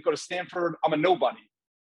Harvard. I didn't go to Stanford. I'm a nobody.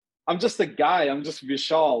 I'm just a guy. I'm just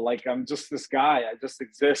Vishal. Like, I'm just this guy. I just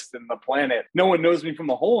exist in the planet. No one knows me from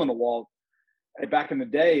a hole in the wall back in the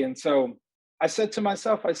day. And so I said to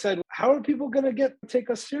myself, how are people going to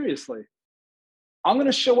take us seriously? I'm going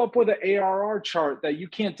to show up with an ARR chart that you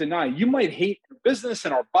can't deny. You might hate the business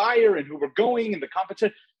and our buyer and who we're going and the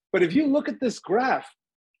competition. But if you look at this graph,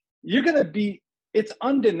 it's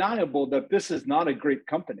undeniable that this is not a great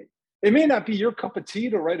company. It may not be your cup of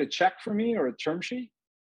tea to write a check for me or a term sheet,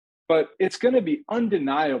 but it's going to be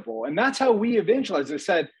undeniable. And that's how we evangelize. I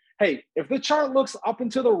said, hey, if the chart looks up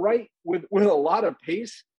and to the right with a lot of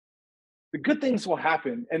pace, the good things will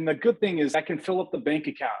happen. And the good thing is I can fill up the bank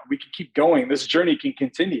account. We can keep going. This journey can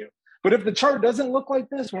continue. But if the chart doesn't look like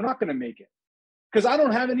this, we're not going to make it, because I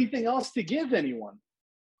don't have anything else to give anyone.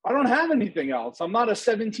 I don't have anything else. I'm not a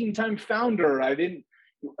 17-time founder. I didn't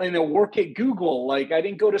work at Google. Like, I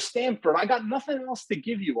didn't go to Stanford. I got nothing else to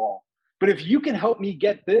give you all. But if you can help me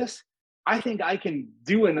get this, I think I can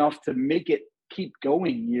do enough to make it keep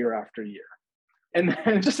going year after year. And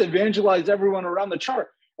then just evangelize everyone around the chart.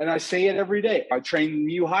 And I say it every day. I train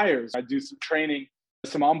new hires. I do some training,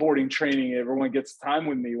 some onboarding training. Everyone gets time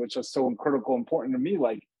with me, which is so critical, important to me.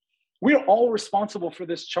 Like, we're all responsible for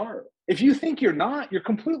this chart. If you think you're not, you're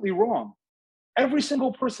completely wrong. Every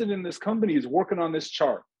single person in this company is working on this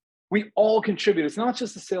chart. We all contribute. It's not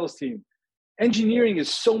just the sales team. Engineering is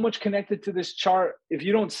so much connected to this chart. If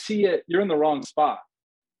you don't see it, you're in the wrong spot.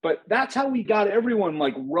 But that's how we got everyone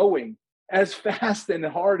like rowing as fast and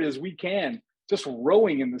hard as we can, just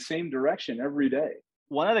rowing in the same direction every day.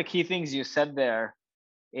 One of the key things you said there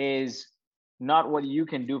is not what you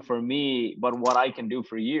can do for me, but what I can do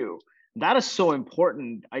for you. That is so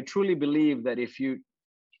important. I truly believe that if you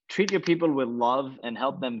treat your people with love and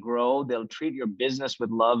help them grow, they'll treat your business with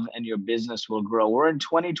love and your business will grow. We're in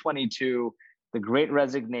 2022, the great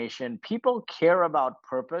resignation. People care about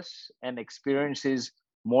purpose and experiences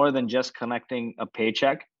more than just collecting a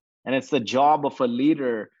paycheck. And it's the job of a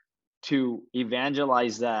leader to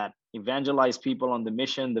evangelize people on the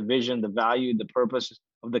mission, the vision, the value, the purpose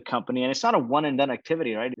of the company. And it's not a one and done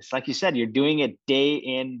activity, right? It's like you said, you're doing it day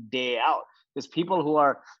in, day out. There's people who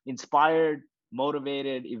are inspired,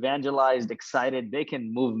 motivated, evangelized, excited. They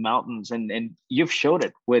can move mountains. And you've showed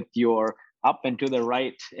it with your up and to the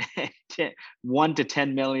right 1 to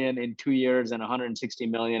 10 million in 2 years and 160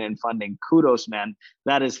 million in funding. Kudos, man.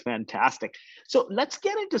 That is fantastic. So let's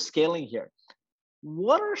get into scaling here.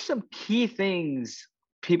 What are some key things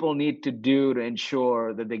people need to do to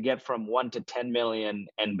ensure that they get from 1 to 10 million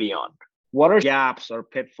and beyond? What are gaps or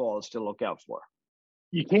pitfalls to look out for?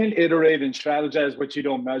 You can't iterate and strategize what you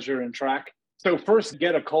don't measure and track. So first,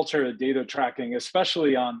 get a culture of data tracking,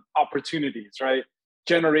 especially on opportunities, right?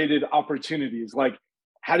 Generated opportunities. Like,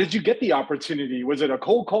 how did you get the opportunity? Was it a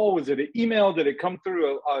cold call? Was it an email? Did it come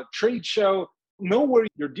through a trade show? Know where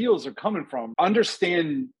your deals are coming from.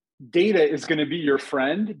 Understand data is going to be your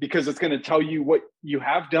friend because it's going to tell you what you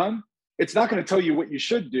have done. It's not going to tell you what you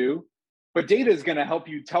should do, but data is going to help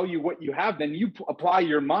you tell you what you have. Then you apply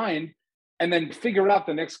your mind and then figure out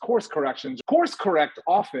the next course corrections. Course correct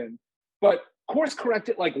often, but course correct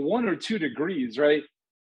it like 1 or 2 degrees, right?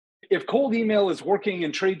 If cold email is working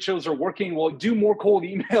and trade shows are working, well, do more cold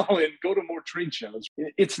email and go to more trade shows.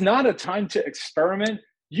 It's not a time to experiment.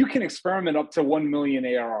 You can experiment up to 1 million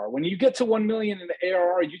ARR. When you get to 1 million in the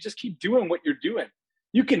ARR, you just keep doing what you're doing.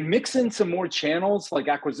 You can mix in some more channels like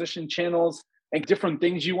acquisition channels and different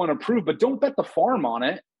things you want to prove, but don't bet the farm on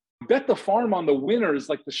it. Bet the farm on the winners,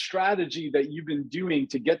 like the strategy that you've been doing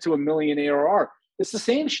to get to 1 million ARR. It's the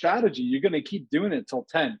same strategy. You're going to keep doing it till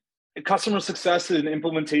 10. Customer success and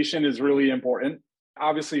implementation is really important.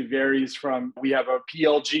 Obviously varies from, we have a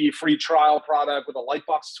PLG free trial product with a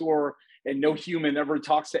Lightbox tour and no human ever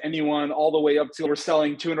talks to anyone, all the way up to we're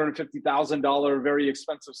selling $250,000 very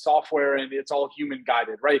expensive software and it's all human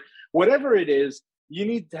guided, right? Whatever it is, you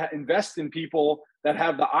need to invest in people that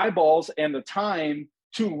have the eyeballs and the time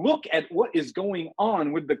to look at what is going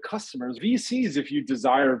on with the customers. VCs, if you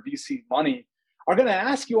desire VC money, are going to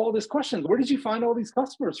ask you all these questions. Where did you find all these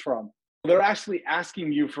customers from? They're actually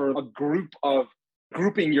asking you for a group of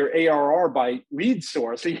grouping your ARR by lead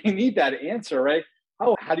source. So you need that answer, right?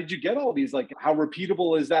 Oh, how did you get all these? Like, how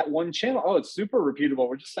repeatable is that one channel? Oh, it's super repeatable.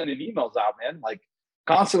 We're just sending emails out, man. Like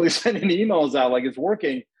constantly sending emails out, like it's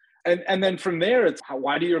working. And then from there, it's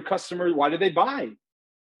why do your customers, why do they buy?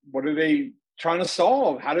 What are they trying to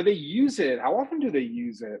solve? How do they use it? How often do they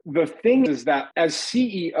use it? The thing is that as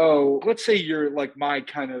CEO, let's say you're like my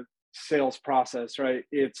kind of sales process, right?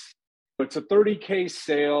 It's a 30K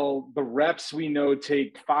sale. The reps we know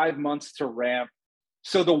take 5 months to ramp.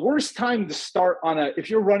 So the worst time to start if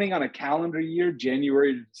you're running on a calendar year,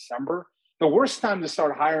 January to December, the worst time to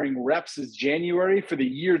start hiring reps is January for the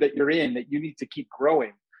year that you're in, that you need to keep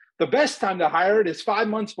growing. The best time to hire it is 5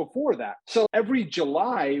 months before that. So every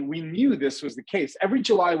July, we knew this was the case. Every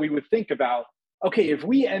July, we would think about, okay, if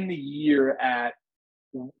we end the year at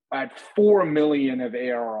 4 million of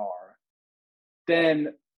ARR,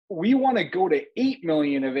 then we want to go to 8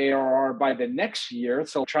 million of ARR by the next year.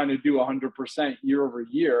 So trying to do 100% year over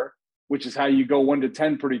year, which is how you go 1 to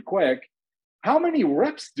 10 pretty quick. How many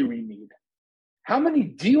reps do we need? How many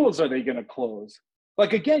deals are they going to close?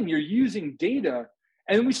 Like, again, you're using data,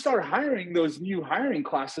 and we start hiring those new hiring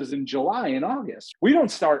classes in July and August. We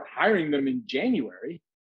don't start hiring them in January.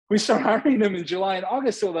 We start hiring them in July and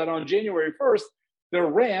August so that on January 1st, they're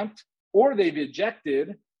ramped or they've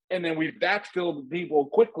ejected, and then we backfilled people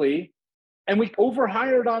quickly. And we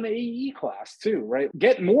overhired on AE class too, right?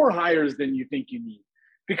 Get more hires than you think you need,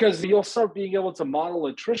 because you'll start being able to model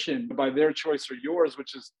attrition by their choice or yours,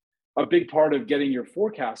 which is a big part of getting your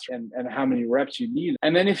forecast and how many reps you need.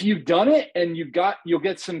 And then if you've done it and you'll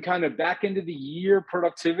get some kind of back end of the year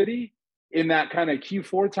productivity in that kind of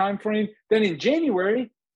Q4 timeframe, then in January,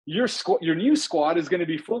 your new squad is going to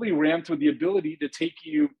be fully ramped with the ability to take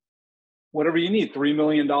you whatever you need, $3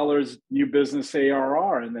 million new business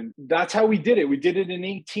ARR. And then that's how we did it. We did it in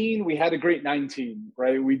 18. We had a great 19,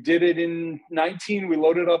 right? We did it in 19. We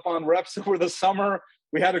loaded up on reps over the summer.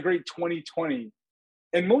 We had a great 2020.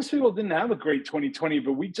 And most people didn't have a great 2020,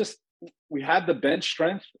 but we had the bench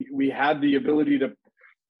strength. We had the ability to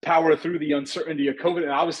power through the uncertainty of COVID.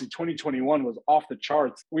 And obviously 2021 was off the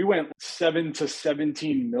charts. We went 7 to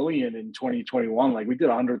 17 million in 2021. Like we did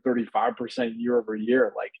 135% year over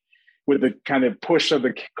year, like with the kind of push of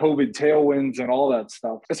the COVID tailwinds and all that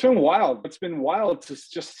stuff. It's been wild. It's been wild to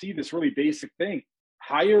just see this really basic thing.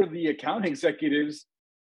 Hire the account executives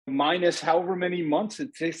minus however many months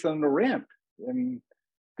it takes them to ramp. And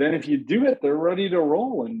then if you do it, they're ready to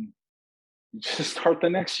roll and just start the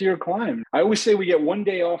next year climb. I always say we get 1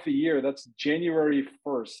 day off a year. That's January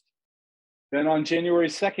 1st. Then on January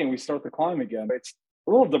 2nd, we start the climb again. It's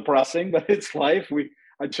a little depressing, but it's life.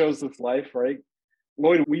 I chose this life, right?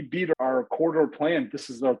 Lloyd, we beat our quarter plan. This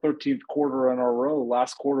is our 13th quarter in a row.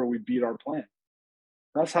 Last quarter, we beat our plan.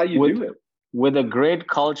 That's how you do it. With a great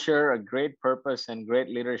culture, a great purpose, and great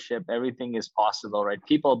leadership, everything is possible, right?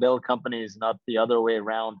 People build companies, not the other way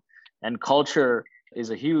around. And culture is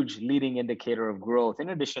a huge leading indicator of growth, in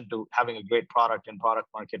addition to having a great product and product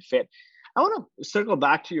market fit. I want to circle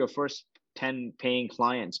back to your first 10 paying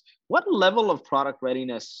clients. What level of product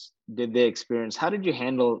readiness did they experience? How did you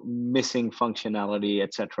handle missing functionality,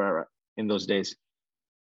 et cetera, in those days?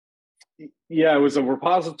 Yeah, it was a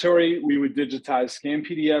repository. We would digitize scan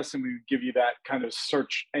PDFs and we would give you that kind of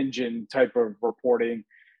search engine type of reporting,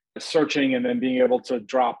 searching, and then being able to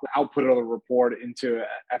drop the output of the report into an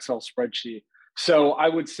Excel spreadsheet. So I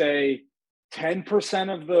would say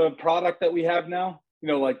 10% of the product that we have now,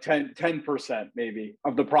 like 10% maybe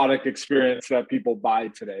of the product experience that people buy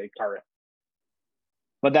today current.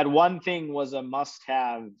 But that one thing was a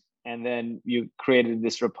must-have, and then you created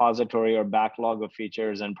this repository or backlog of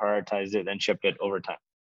features and prioritized it and shipped it over time.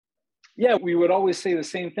 Yeah, we would always say the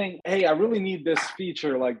same thing. Hey, I really need this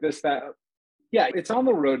feature like this, that. Yeah, it's on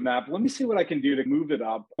the roadmap. Let me see what I can do to move it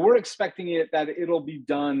up. We're expecting that it'll be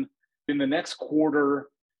done in the next quarter.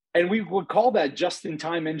 And we would call that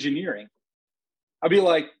just-in-time engineering. I'd be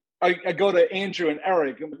like, I go to Andrew and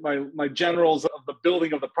Eric, my generals of the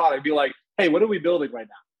building of the product, I'd be like, hey, what are we building right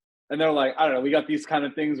now? And they're like, I don't know, we got these kind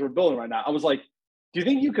of things we're building right now. I was like, do you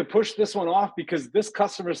think you could push this one off because this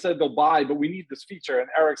customer said they'll buy, but we need this feature? And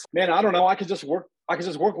Eric's, man, I don't know. I could just work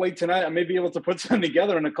late tonight. I may be able to put something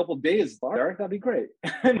together in a couple of days. Eric, that'd be great.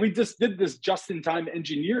 And we just did this just-in-time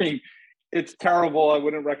engineering. It's terrible. I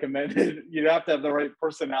wouldn't recommend it. You'd have to have the right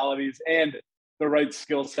personalities and the right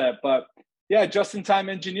skill set. But yeah, just-in-time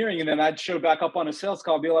engineering. And then I'd show back up on a sales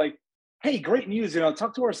call, be like, hey, great news.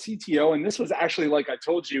 Talk to our CTO. And this was actually, like I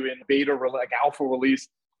told you, in beta, like alpha release.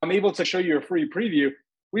 I'm able to show you a free preview.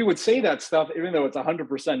 We would say that stuff, even though it's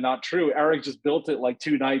 100% not true. Eric just built it like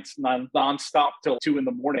 2 nights nonstop till 2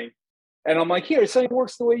 a.m. And I'm like, here, something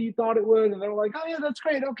works the way you thought it would. And they're like, oh yeah, that's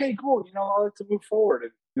great. Okay, cool. I'll like to move forward.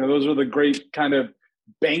 And, those are the great kind of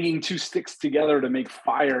banging two sticks together to make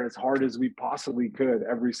fire as hard as we possibly could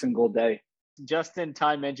every single day.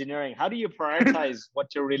 Just-in-time engineering. How do you prioritize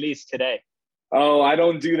what you release today? Oh, I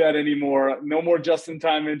don't do that anymore. No more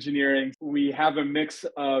just-in-time engineering. We have a mix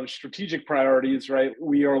of strategic priorities, right?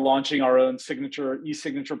 We are launching our own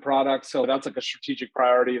e-signature product. So that's like a strategic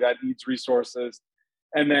priority that needs resources.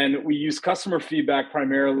 And then we use customer feedback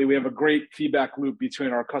primarily. We have a great feedback loop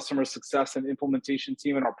between our customer success and implementation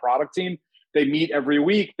team and our product team. They meet every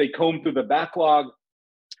week. They comb through the backlog.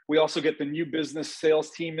 We also get the new business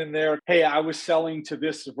sales team in there. Hey, I was selling to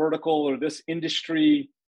this vertical or this industry,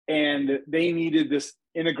 and they needed this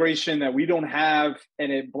integration that we don't have,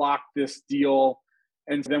 and it blocked this deal.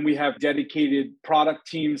 And then we have dedicated product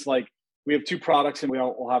teams. Like we have 2 products, and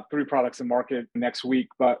we'll have 3 products in market next week.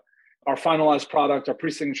 But our finalized product, our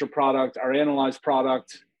pre-signature product, our analyzed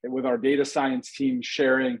product, with our data science team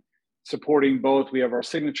sharing, supporting both. We have our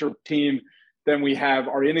signature team. Then we have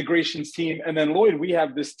our integrations team. And then Lloyd, we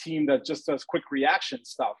have this team that just does quick reaction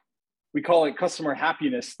stuff. We call it customer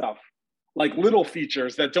happiness stuff, like little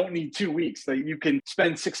features that don't need 2 weeks, that you can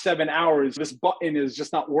spend 6-7 hours. This button is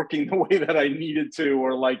just not working the way that I needed to,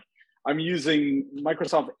 or like I'm using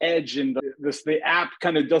Microsoft Edge and the app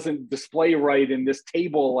kind of doesn't display right in this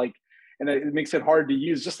table, and it makes it hard to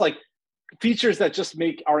use. Just like features that just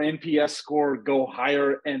make our NPS score go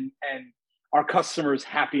higher and our customers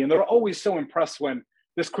happy. And they're always so impressed when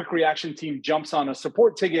this quick reaction team jumps on a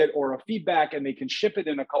support ticket or a feedback and they can ship it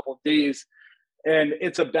in a couple of days. And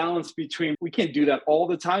it's a balance between, we can't do that all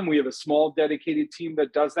the time. We have a small dedicated team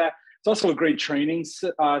that does that. It's also a great training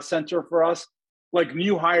center for us. Like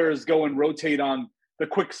new hires go and rotate on the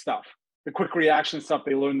quick stuff, the quick reaction stuff.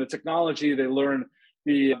 They learn the technology, they learn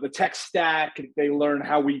the tech stack, they learn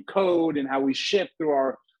how we code and how we ship through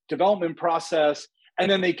our development process. And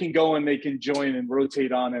then they can go and they can join and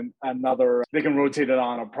rotate on they can rotate it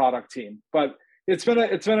on a product team. But it's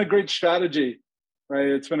been a great strategy, right?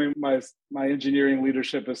 It's been my engineering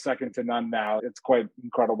leadership is second to none now. It's quite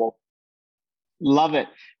incredible. Love it.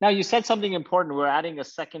 Now you said something important. We're adding a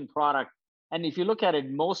second product. And if you look at it,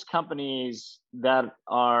 most companies that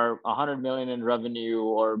are 100 million in revenue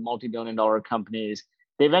or multi-billion-dollar companies,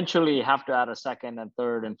 they eventually have to add a second and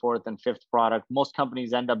third and fourth and fifth product. Most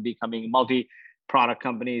companies end up becoming multi-product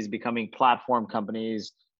companies, becoming platform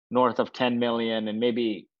companies north of 10 million and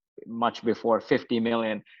maybe much before 50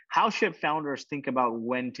 million. How should founders think about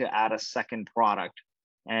when to add a second product?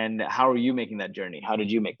 And how are you making that journey? How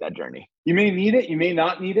did you make that journey? You may need it. You may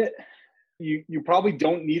not need it. You probably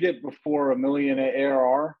don't need it before $1 million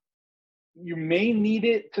ARR. You may need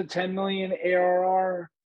it to 10 million ARR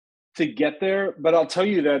to get there, but I'll tell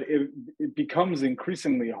you that it becomes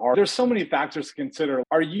increasingly hard. There's so many factors to consider.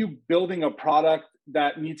 Are you building a product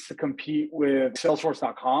that needs to compete with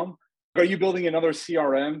Salesforce.com? Are you building another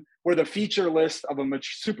CRM where the feature list of a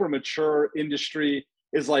super mature industry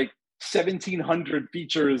is like 1,700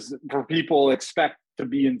 features for people expect to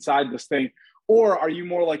be inside this thing? Or are you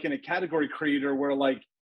more like in a category creator where like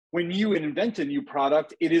when you invent a new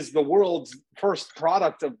product, it is the world's first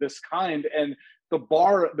product of this kind, and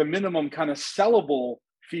the minimum kind of sellable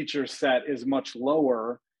feature set is much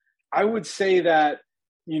lower? I would say that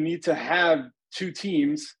you need to have 2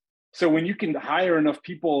 teams. So when you can hire enough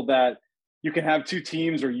people that you can have 2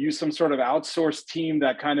 teams or use some sort of outsourced team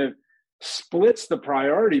that kind of splits the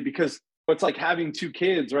priority, because it's like having 2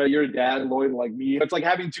 kids, right? You're a dad, Lloyd, like me. It's like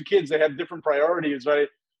having 2 kids. They have different priorities, right?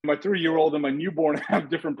 My 3-year-old and my newborn have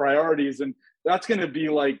different priorities. And that's going to be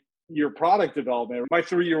like your product development. My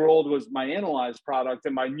 3-year-old was my analyzed product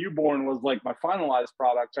and my newborn was like my finalized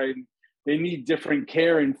product, right? And they need different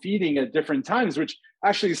care and feeding at different times, which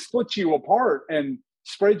actually splits you apart and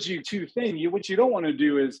spreads you too thin. What you don't want to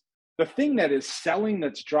do is the thing that is selling,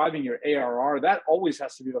 that's driving your ARR, that always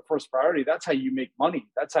has to be the first priority. That's how you make money.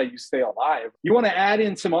 That's how you stay alive. You want to add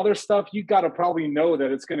in some other stuff, you got to probably know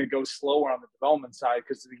that it's going to go slower on the development side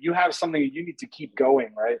because you have something that you need to keep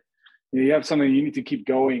going, right? You have something you need to keep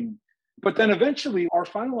going. But then eventually our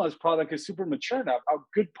finalized product is super mature now. A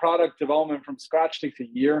good product development from scratch takes a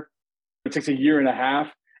year. It takes a year and a half.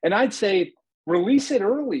 And I'd say release it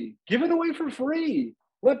early. Give it away for free.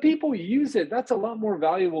 Let people use it. That's a lot more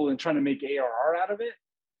valuable than trying to make ARR out of it.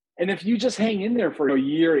 And if you just hang in there for a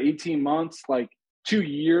year, 18 months, like 2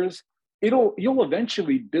 years, you'll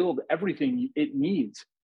eventually build everything it needs.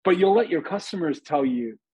 But you'll let your customers tell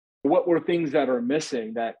you what were things that are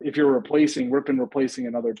missing, that if you're replacing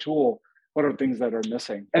another tool, what are things that are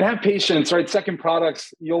missing? And have patience, right? Second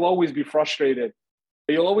products, you'll always be frustrated.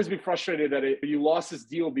 You'll always be frustrated that you lost this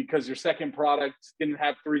deal because your second product didn't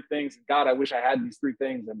have three things. God, I wish I had these three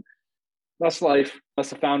things. And that's life. That's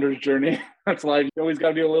the founder's journey. That's life. You always got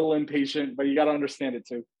to be a little impatient, but you got to understand it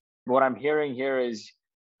too. What I'm hearing here is,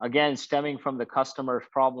 again, stemming from the customer's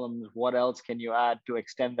problems, what else can you add to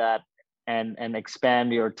extend that and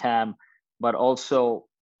expand your TAM, but also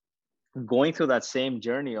going through that same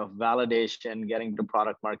journey of validation, getting to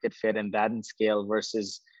product market fit and that in scale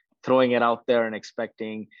versus throwing it out there and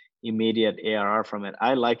expecting immediate ARR from it.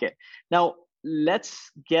 I like it. Now,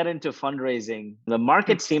 let's get into fundraising. The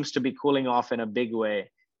market seems to be cooling off in a big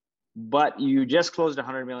way, but you just closed a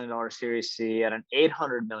 $100 million Series C at an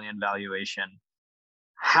 $800 million valuation.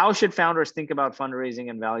 How should founders think about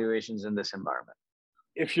fundraising and valuations in this environment?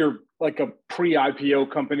 If you're like a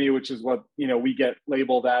pre-IPO company, which is what we get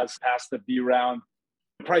labeled as past the B round,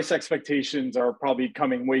 price expectations are probably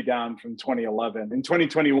coming way down from 2011. In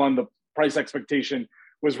 2021, the price expectation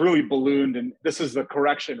was really ballooned, and this is the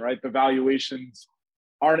correction, right? The valuations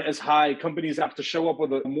aren't as high. Companies have to show up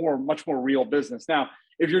with a much more real business. Now,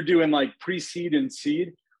 if you're doing like pre-seed and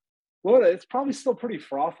seed, well, it's probably still pretty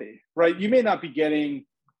frothy, right? You may not be getting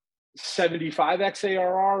 75x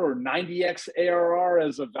ARR or 90x ARR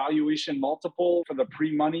as a valuation multiple for the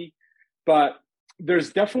pre-money, but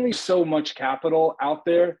there's definitely so much capital out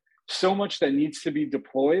there, so much that needs to be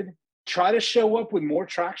deployed. Try to show up with more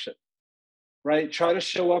traction, right? Try to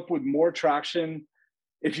show up with more traction.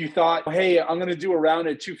 If you thought, hey, I'm going to do a round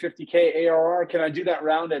at 250K ARR, can I do that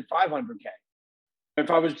round at 500K?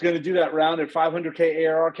 If I was going to do that round at 500K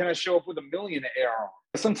ARR, can I show up with $1 million ARR?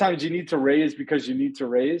 Sometimes you need to raise because you need to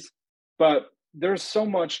raise, but there's so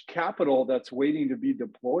much capital that's waiting to be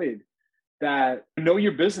deployed that know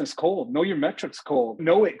your business cold, know your metrics cold,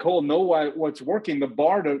 know it cold, know what's working. The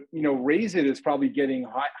bar to raise it is probably getting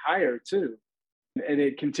higher too, and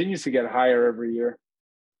it continues to get higher every year.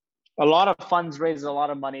 A lot of funds raise a lot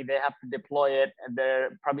of money. They have to deploy it, and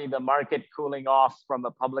they're probably the market cooling off from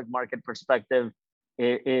a public market perspective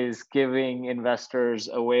is giving investors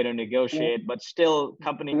a way to negotiate, but still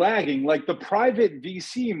company lagging. Like the private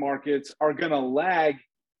VC markets are going to lag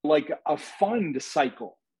like a fund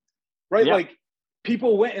cycle. Right? Yeah. Like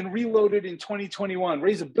people went and reloaded in 2021,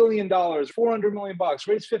 raised $1 billion, $400 million,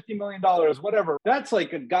 raised $50 million, whatever. That's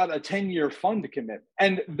like got a 10-year fund commitment.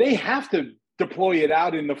 And they have to deploy it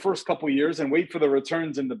out in the first couple of years and wait for the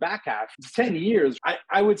returns in the back half. It's 10 years.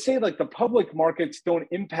 I would say like the public markets don't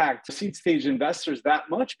impact seed stage investors that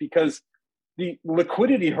much because the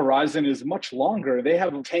liquidity horizon is much longer. They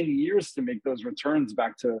have 10 years to make those returns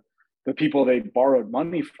back to the people they borrowed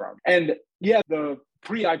money from. And yeah, the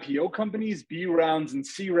pre-IPO companies, B rounds and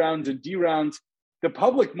C rounds and D rounds, the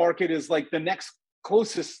public market is like the next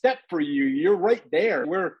closest step for you. You're right there.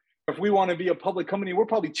 If we want to be a public company, we're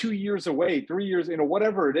probably 2 years away, 3 years,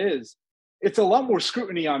 whatever it is. It's a lot more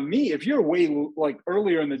scrutiny on me. If you're way like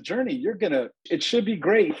earlier in the journey, it should be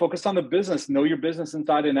great. Focus on the business, know your business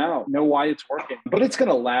inside and out, know why it's working, but it's going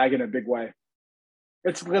to lag in a big way.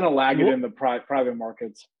 It's going to lag it in the private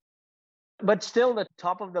markets. But still, the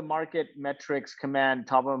top of the market metrics command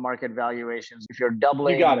top of the market valuations. If you're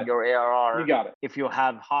doubling your ARR, you got it. If you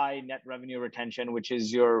have high net revenue retention, which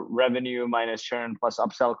is your revenue minus churn plus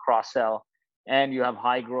upsell, cross-sell, and you have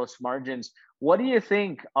high gross margins, what do you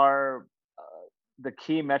think are the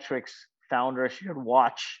key metrics founders should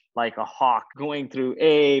watch like a hawk going through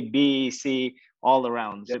A, B, C, all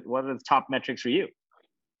around? What are the top metrics for you?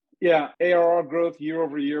 Yeah, ARR growth year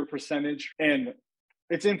over year percentage, and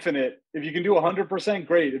it's infinite. If you can do 100%,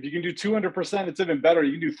 great. If you can do 200%, it's even better.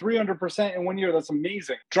 You can do 300% in 1 year. That's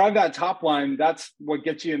amazing. Drive that top line. That's what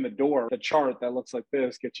gets you in the door. The chart that looks like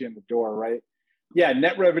this gets you in the door, right? Yeah,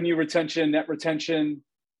 net revenue retention, net retention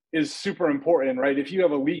is super important, right? If you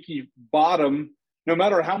have a leaky bottom, no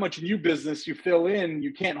matter how much new business you fill in,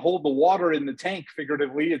 you can't hold the water in the tank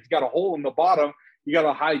figuratively. It's got a hole in the bottom. You got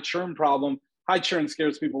a high churn problem. High churn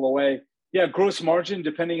scares people away. Yeah, gross margin,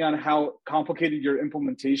 depending on how complicated your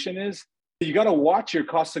implementation is, you got to watch your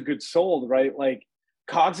cost of goods sold, right? Like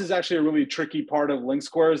COGS is actually a really tricky part of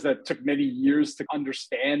LinkSquares that took many years to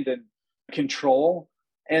understand and control.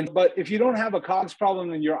 But if you don't have a COGS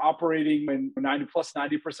problem and you're operating in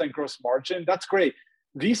 90% gross margin, that's great.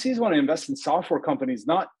 VCs want to invest in software companies,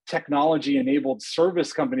 not technology-enabled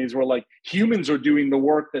service companies where like humans are doing the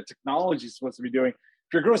work that technology is supposed to be doing.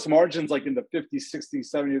 If your gross margin's like in the 50s,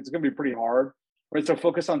 60s, 70s, it's going to be pretty hard, right? So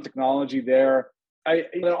focus on technology there.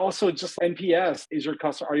 Also just NPS.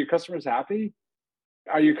 Are your customers happy?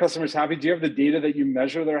 Are your customers happy? Do you have the data that you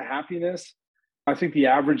measure their happiness? I think the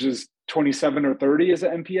average is 27 or 30 as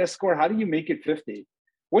an NPS score. How do you make it 50?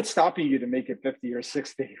 What's stopping you to make it 50 or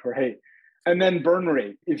 60, right? And then burn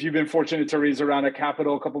rate. If you've been fortunate to raise around a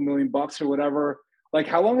capital, a couple $1,000,000 or whatever, like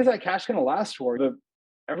how long is that cash going to last for?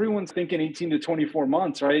 Everyone's thinking 18 to 24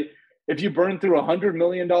 months, right? If you burn through $100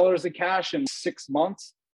 million of cash in 6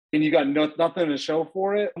 months and you got nothing to show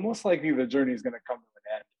for it, most likely the journey is going to come to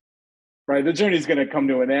an end, right? The journey is going to come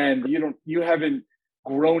to an end. You haven't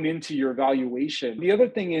grown into your valuation. The other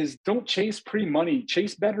thing is don't chase pre-money,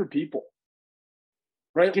 chase better people,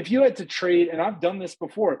 right? If you had to trade, and I've done this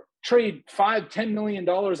before, trade $5-10 million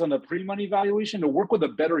on the pre-money valuation to work with a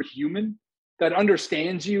better human that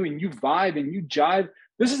understands you and you vibe and you jive.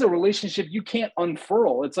 This is a relationship you can't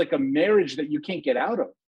unfurl. It's like a marriage that you can't get out of.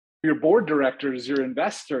 Your board directors, your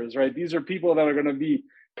investors, right? These are people that are going to be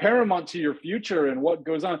paramount to your future and what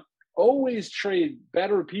goes on. Always trade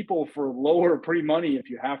better people for lower pre-money if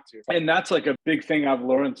you have to. And that's like a big thing I've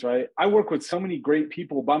learned, right? I work with so many great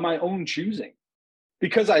people by my own choosing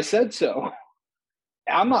because I said so.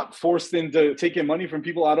 I'm not forced into taking money from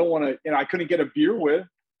people I don't want to, I couldn't get a beer with.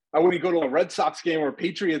 I wouldn't go to a Red Sox game or a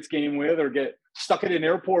Patriots game with, or get stuck at an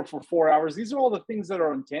airport for 4 hours. These are all the things that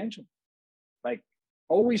are intangible. Like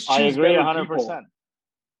always choose better 100%. People.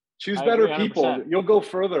 Choose better people. You'll go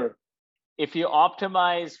further. If you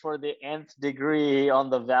optimize for the nth degree on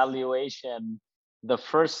the valuation, the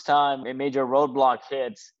first time a major roadblock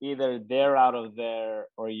hits, either they're out of there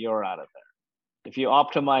or you're out of there. If you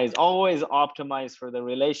optimize, always optimize for the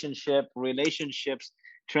relationship. Relationships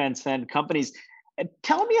transcend companies.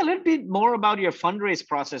 Tell me a little bit more about your fundraise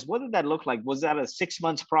process. What did that look like? Was that a 6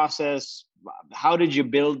 months process? How did you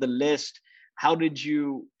build the list? How did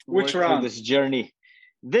you work through this journey?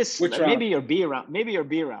 Which maybe your B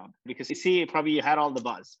round, because you see, probably you had all the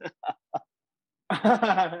buzz.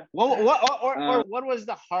 What was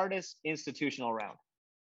the hardest institutional round?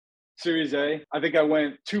 Series A. I think I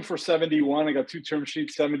went 2 for 71. I got 2 term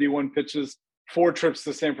sheets, 71 pitches, 4 trips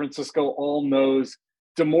to San Francisco, all no's.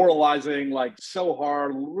 Demoralizing, like so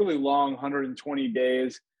hard, really long, 120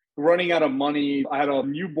 days, running out of money. I had a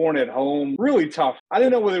newborn at home, really tough. I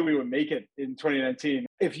didn't know whether we would make it in 2019.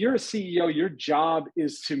 If you're a CEO, your job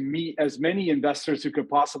is to meet as many investors who could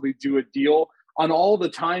possibly do a deal on all the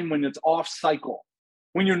time when it's off cycle.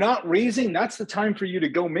 When you're not raising, that's the time for you to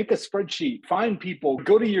go make a spreadsheet, find people,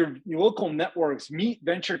 go to your local networks, meet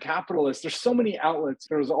venture capitalists. There's so many outlets.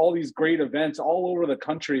 There's all these great events all over the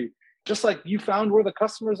country. Just like you found where the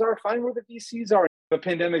customers are, find where the VCs are. The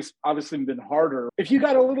pandemic's obviously been harder. If you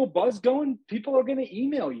got a little buzz going, people are going to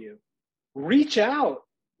email you. Reach out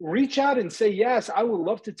and say, yes, I would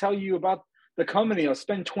love to tell you about the company. I'll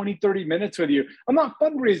spend 20, 30 minutes with you. I'm not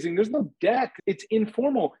fundraising. There's no deck. It's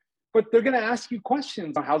informal. But they're going to ask you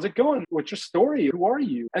questions. How's it going? What's your story? Who are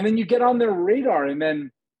you? And then you get on their radar. And then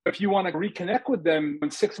if you want to reconnect with them in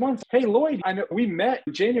 6 months, hey, Lloyd, I know we met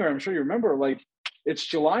in January. I'm sure you remember, it's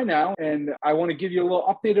July now, and I want to give you a little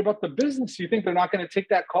update about the business. You think they're not going to take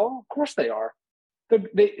that call? Of course they are. The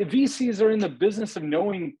VCs are in the business of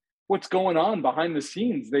knowing what's going on behind the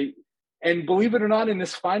scenes. And believe it or not, in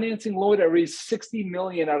this financing, Lloyd, I raised 60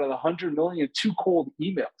 million out of the 100 million, 2 cold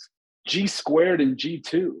emails, G Squared and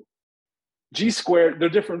G2. G Squared, they're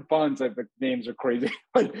different funds. The names are crazy.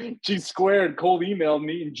 But G Squared cold emailed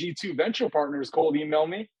me, and G2 Venture Partners cold emailed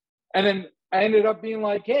me. And then I ended up being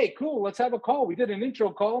like, hey, cool, let's have a call. We did an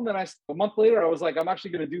intro call. And then a month later, I was like, I'm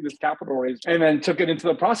actually going to do this capital raise. And then took it into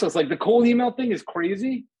the process. Like the cold email thing is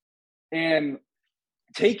crazy. And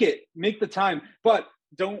take it, make the time. But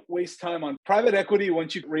don't waste time on private equity.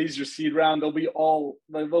 Once you raise your seed round, they'll be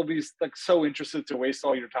like so interested to waste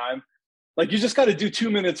all your time. Like you just got to do 2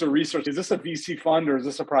 minutes of research. Is this a VC fund or is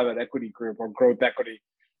this a private equity group or growth equity?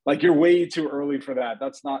 Like you're way too early for that.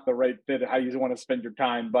 That's not the right fit, how you want to spend your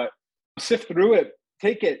time. But sift through it,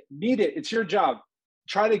 take it, meet it. It's your job.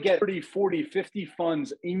 Try to get 30, 40, 50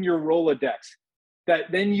 funds in your Rolodex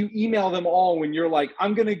that then you email them all when you're like,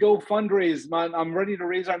 I'm going to go fundraise, man. I'm ready to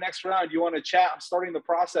raise our next round. You want to chat? I'm starting the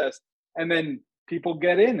process. And then people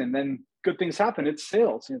get in and then good things happen. It's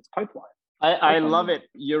sales and it's pipeline. I love it.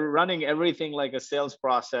 You're running everything like a sales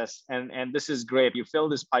process. And this is great. You fill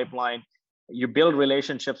this pipeline. You build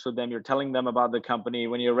relationships with them. You're telling them about the company.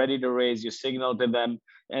 When you're ready to raise, you signal to them.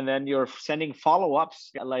 And then you're sending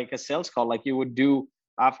follow-ups like a sales call, like you would do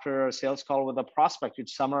after a sales call with a prospect. You'd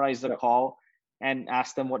summarize the call and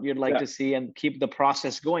ask them what you'd like to see and keep the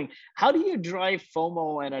process going. How do you drive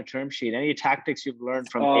FOMO and a term sheet? Any tactics you've learned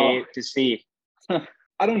from A to C?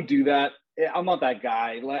 I don't do that. I'm not that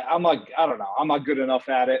guy. I don't know. I'm not good enough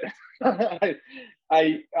at it.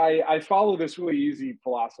 I follow this really easy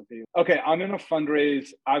philosophy. Okay, I'm in a fundraise.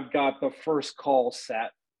 I've got the first call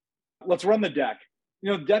set. Let's run the deck.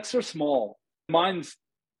 Decks are small. Mine's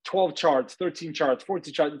 12 charts, 13 charts,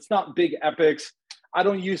 14 charts. It's not big epics. I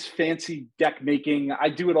don't use fancy deck making. I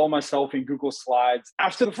do it all myself in Google Slides.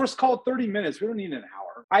 After the first call, 30 minutes, we don't need an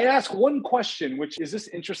hour. I ask one question, which is this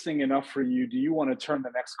interesting enough for you? Do you want to turn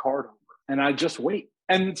the next card over? And I just wait.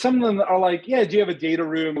 And some of them are like, yeah, do you have a data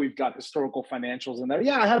room? We've got historical financials in there.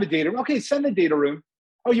 Yeah, I have a data room. Okay, send the data room.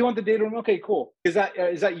 Oh, you want the data room? Okay, cool. Is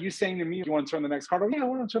that you saying to me, do you want to turn the next card over? Yeah, I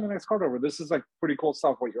want to turn the next card over. This is like pretty cool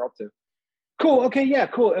stuff, what you're up to. Cool. Okay. Yeah.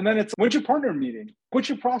 Cool. And then it's, when's your partner meeting? What's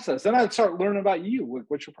your process? Then I'd start learning about you.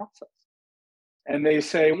 What's your process? And they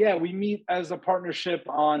say, yeah, we meet as a partnership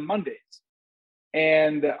on Mondays.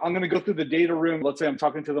 And I'm going to go through the data room. Let's say I'm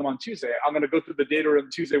talking to them on Tuesday. I'm going to go through the data room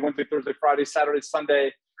Tuesday, Wednesday, Thursday, Friday, Saturday,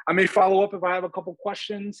 Sunday. I may follow up if I have a couple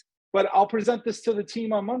questions, but I'll present this to the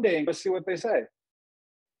team on Monday and let's see what they say.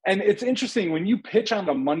 And it's interesting when you pitch on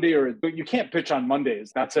a Monday, or you can't pitch on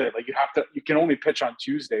Mondays. That's it. Like you can only pitch on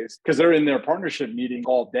Tuesdays because they're in their partnership meeting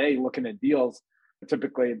all day looking at deals.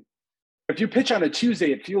 Typically, if you pitch on a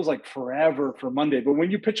Tuesday, it feels like forever for Monday. But when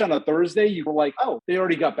you pitch on a Thursday, you're like, oh, they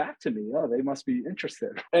already got back to me. Oh, they must be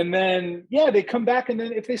interested. And then, yeah, they come back. And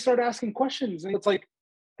then if they start asking questions, it's like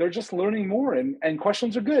they're just learning more and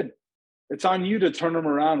questions are good. It's on you to turn them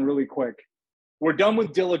around really quick. We're done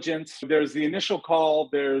with diligence. There's the initial call.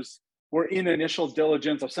 We're in initial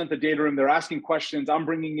diligence. I've sent the data room. They're asking questions. I'm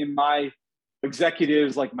bringing in my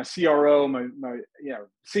executives, like my CRO, my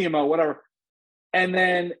CMO, whatever. And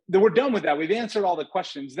then we're done with that. We've answered all the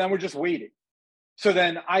questions. Then we're just waiting. So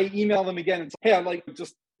then I email them again and say, hey, I'd like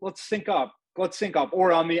just let's sync up.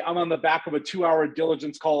 Or I'm on the back of a 2-hour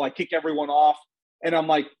diligence call. I kick everyone off, and I'm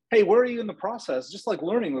like, hey, where are you in the process? Just like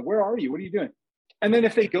learning. Like, where are you? What are you doing? And then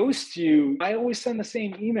if they ghost you, I always send the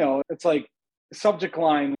same email. It's like subject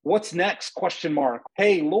line, what's next? ?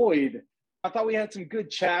 Hey, Lloyd, I thought we had some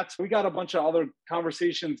good chats. We got a bunch of other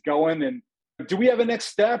conversations going. And do we have a next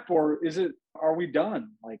step, or are we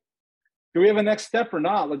done? Like, do we have a next step or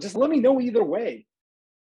not? Like, just let me know either way.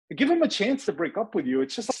 Give them a chance to break up with you.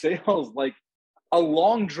 It's just sales. Like a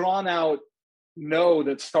long drawn out no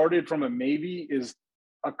that started from a maybe is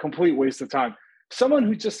a complete waste of time. Someone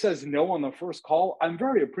who just says no on the first call, I'm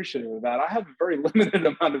very appreciative of that. I have a very limited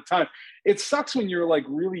amount of time. It sucks when you're like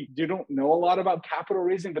you don't know a lot about capital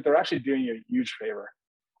raising, but they're actually doing you a huge favor.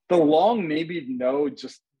 The long maybe no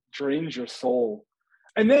just drains your soul.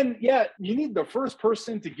 And then, yeah, you need the first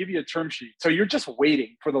person to give you a term sheet. So you're just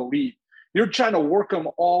waiting for the lead. You're trying to work them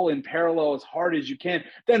all in parallel as hard as you can.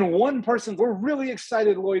 Then one person, we're really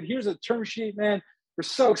excited, Lloyd. Here's a term sheet, man. We're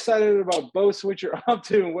so excited about both what you're up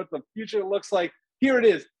to and what the future looks like. Here it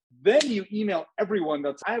is. Then you email everyone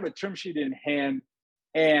I have a term sheet in hand.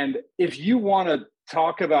 And if you want to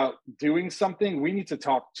talk about doing something, we need to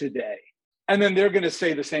talk today. And then they're going to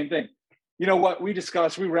say the same thing. You know what? We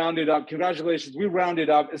discussed, we rounded up. Congratulations. We rounded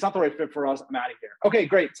up. It's not the right fit for us. I'm out of here. Okay,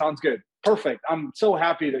 great. Sounds good. Perfect. I'm so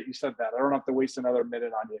happy that you said that. I don't have to waste another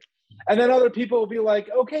minute on you. And then other people will be like,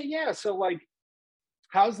 okay, yeah. So like,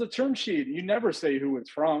 how's the term sheet? You never say who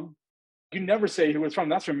it's from. You never say who it's from.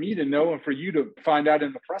 That's for me to know and for you to find out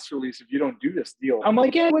in the press release if you don't do this deal. I'm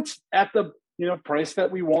like, yeah, it's at the price that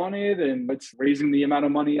we wanted, and it's raising the amount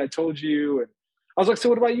of money I told you. And I was like, so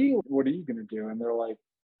what about you? What are you going to do? And they're like,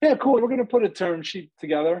 yeah, cool. We're going to put a term sheet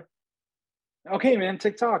together. Okay, man,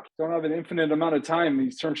 TikTok. Don't have an infinite amount of time.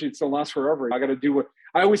 These term sheets don't last forever. I got to do what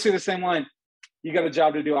I always say the same line. You got a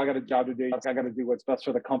job to do. I got a job to do. I got to do what's best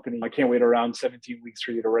for the company. I can't wait around 17 weeks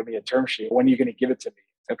for you to write me a term sheet. When are you going to give it to me?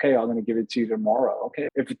 Okay, I'm going to give it to you tomorrow. Okay.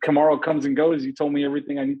 If tomorrow comes and goes, you told me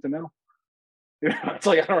everything I need to know. It's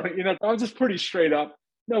like, I'm just pretty straight up.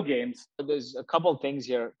 No games. There's a couple of things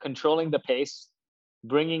here. Controlling the pace,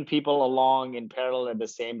 bringing people along in parallel at the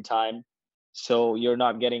same time. So you're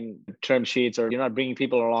not getting term sheets, or you're not bringing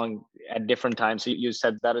people along at different times. So you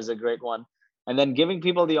said that is a great one. And then giving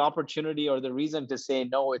people the opportunity or the reason to say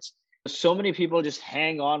no. It's so many people just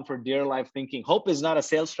hang on for dear life thinking hope is not a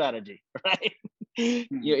sales strategy, right?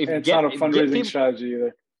 It's not a fundraising strategy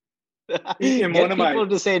either. People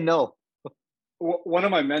to say no. One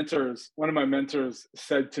of my mentors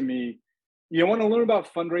said to me, you want to learn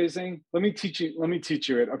about fundraising? Let me teach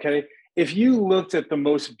you it. Okay. If you looked at the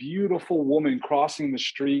most beautiful woman crossing the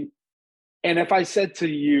street, and if I said to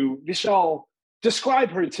you, Vishal, describe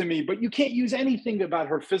her to me, but you can't use anything about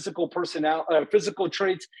her physical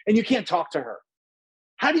traits, and you can't talk to her.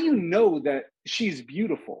 How do you know that she's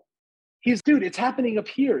beautiful? Dude, it's happening up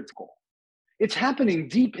here. It's happening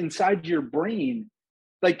deep inside your brain,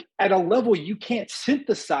 like at a level you can't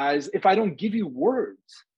synthesize if I don't give you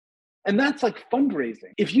words. And that's like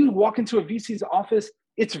fundraising. If you walk into a VC's office,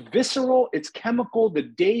 it's visceral, it's chemical. The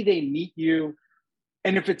day they meet you,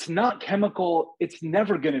 And if it's not chemical, it's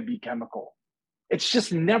never going to be chemical. It's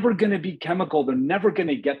just never going to be chemical. They're never going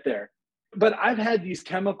to get there. But I've had these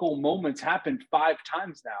chemical moments happen 5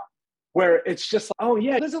 times now where it's just, oh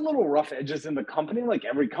yeah, there's a little rough edges in the company, like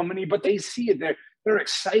every company, but they see it. They're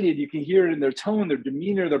excited. You can hear it in their tone, their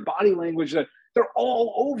demeanor, their body language. They're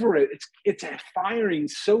all over it. It's firing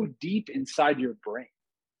so deep inside your brain.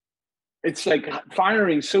 It's like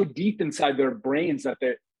firing so deep inside their brains that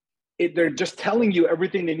they're just telling you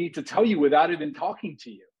everything they need to tell you without even talking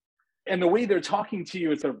to you. And the way they're talking to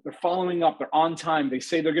you is they're following up, they're on time. They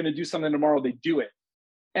say they're going to do something tomorrow, they do it.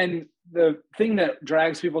 And the thing that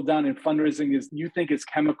drags people down in fundraising is you think it's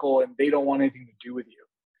chemical and they don't want anything to do with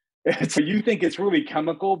you. You think it's really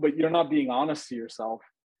chemical, but you're not being honest to yourself.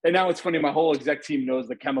 And now it's funny, my whole exec team knows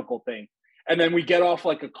the chemical thing. And then we get off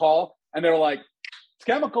like a call and they're like, it's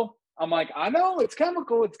chemical. I'm like, I know it's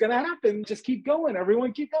chemical. It's going to happen. Just keep going.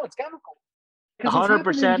 Everyone keep going. It's chemical.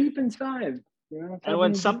 100% deep inside. And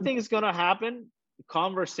when something is going to happen,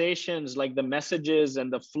 conversations, like the messages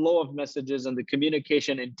and the flow of messages and the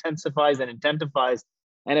communication intensifies. And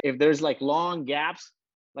if there's like long gaps,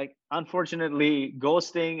 like unfortunately,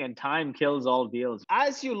 ghosting and time kills all deals.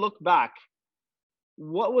 As you look back,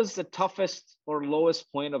 what was the toughest or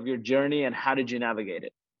lowest point of your journey and how did you navigate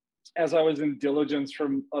it? As I was in diligence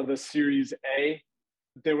from the Series A,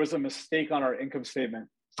 there was a mistake on our income statement.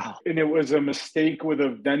 Oh. And it was a mistake with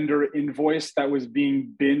a vendor invoice that was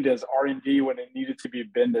being binned as R&D when it needed to be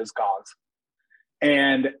binned as COGS.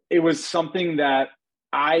 And it was something that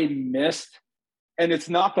I missed. And it's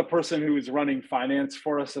not the person who was running finance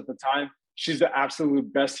for us at the time. She's the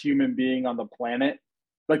absolute best human being on the planet,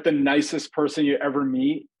 like the nicest person you ever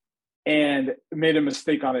meet, and made a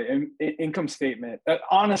mistake on an income statement, an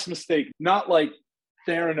honest mistake, not like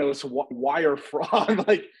Theranos wire fraud.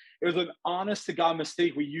 Like it was an honest to God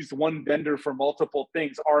mistake. We used one vendor for multiple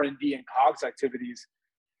things, R&D and COGS activities.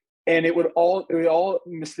 And it all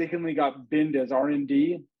mistakenly got binned as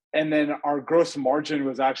R&D. And then our gross margin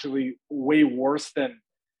was actually way worse than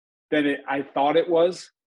I thought it was.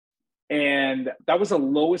 And that was the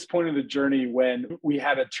lowest point of the journey when we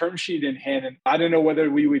had a term sheet in hand. And I didn't know whether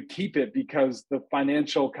we would keep it because the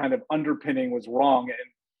financial kind of underpinning was wrong. And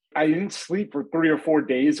I didn't sleep for 3 or 4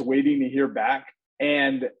 days waiting to hear back.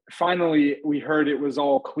 And finally, we heard it was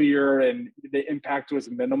all clear and the impact was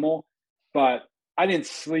minimal. But I didn't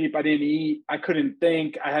sleep. I didn't eat. I couldn't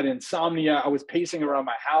think. I had insomnia. I was pacing around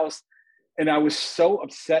my house. And I was so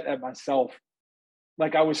upset at myself.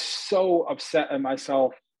 Like I was so upset at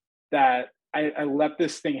myself that I let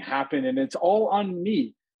this thing happen and it's all on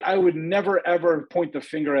me. I would never, ever point the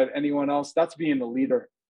finger at anyone else. That's being the leader.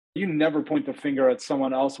 You never point the finger at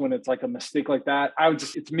someone else when it's like a mistake like that.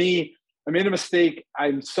 It's me. I made a mistake.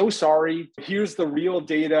 I'm so sorry. Here's the real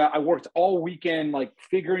data. I worked all weekend, like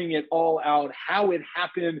figuring it all out, how it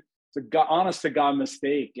happened. It's a honest to God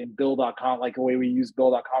mistake in Bill.com, like the way we use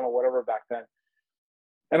Bill.com or whatever back then.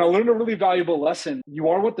 And I learned a really valuable lesson. You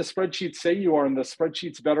are what the spreadsheets say you are, and the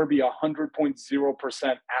spreadsheets better be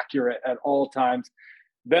 100.0% accurate at all times.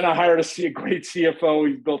 Then I hired a great CFO.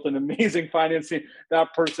 He's built an amazing finance team.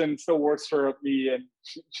 That person still works for me, and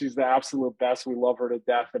she's the absolute best. We love her to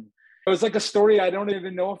death. And it was like a story I don't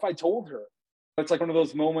even know if I told her. It's like one of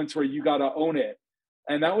those moments where you got to own it.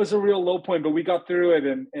 And that was a real low point, but we got through it.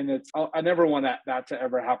 And I never want that to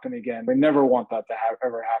ever happen again. I never want that to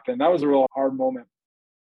ever happen. That was a real hard moment.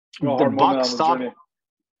 The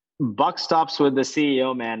buck stops with the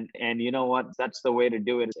CEO, man. And you know what? That's the way to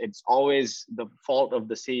do it. It's always the fault of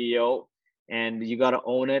the CEO and you got to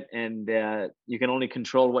own it. And you can only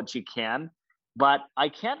control what you can. But I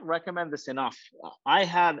can't recommend this enough. I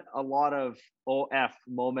had a lot of OF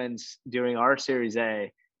moments during our Series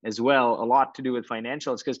A as well, a lot to do with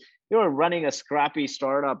financials, because you were running a scrappy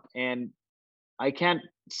startup and I can't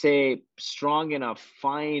say strong enough,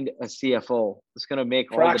 find a CFO. It's going to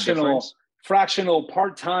make all the difference. Fractional,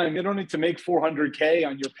 part-time. You don't need to make $400K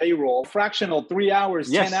on your payroll. Fractional, 3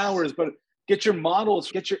 hours, yes. 10 hours, but get your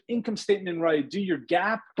models, get your income statement right, do your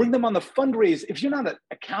gap, bring them on the fundraise. If you're not an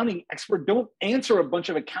accounting expert, don't answer a bunch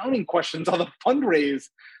of accounting questions on the fundraise.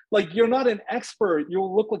 Like you're not an expert.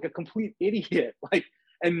 You'll look like a complete idiot.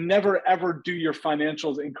 And never, ever do your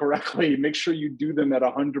financials incorrectly. Make sure you do them at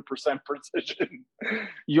 100% precision.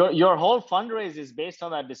 Your whole fundraise is based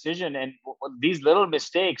on that decision. And these little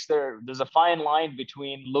mistakes, there's a fine line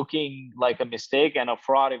between looking like a mistake and a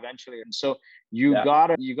fraud eventually. And so you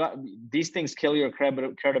got these things kill your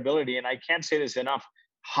credibility. And I can't say this enough.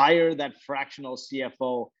 Hire that fractional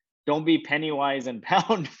CFO. Don't be penny wise and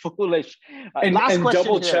pound foolish. And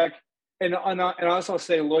double check. And I also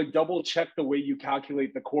say, Lloyd, double check the way you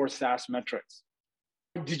calculate the core SaaS metrics.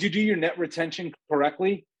 Did you do your net retention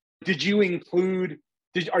correctly? Did you include,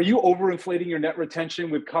 are you overinflating your net retention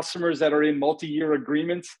with customers that are in multi-year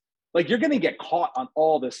agreements? Like, you're going to get caught on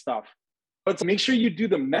all this stuff. But make sure you do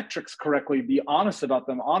the metrics correctly. Be honest about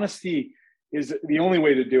them. Honesty is the only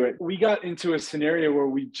way to do it. We got into a scenario where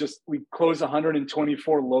we closed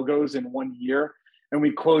 124 logos in 1 year, and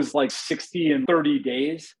we closed like 60 in 30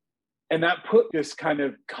 days. And that put this kind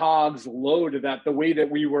of cogs load that the way that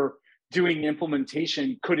we were doing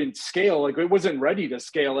implementation couldn't scale. Like, it wasn't ready to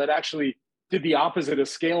scale. It actually did the opposite of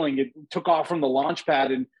scaling. It took off from the launch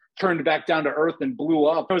pad and turned back down to earth and blew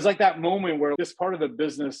up. It was like that moment where this part of the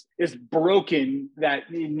business is broken, that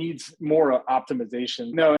it needs more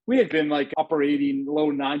optimization. No, we had been like operating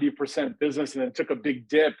low 90% business and then took a big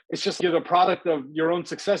dip. It's just, you're the product of your own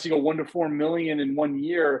success. You go 1 to 4 million in 1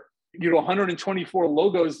 year, 124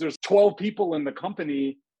 logos. There's 12 people in the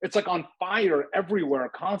company. It's like on fire everywhere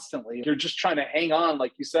constantly. You're just trying to hang on.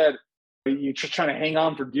 Like you said, you're just trying to hang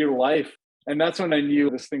on for dear life. And that's when I knew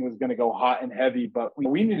this thing was going to go hot and heavy. But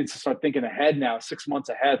we needed to start thinking ahead now, 6 months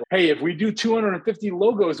ahead. Hey, if we do 250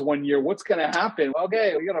 logos 1 year, what's going to happen?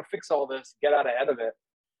 Okay, we got to fix all this, get out ahead of it.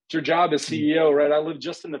 It's your job as CEO, right? I live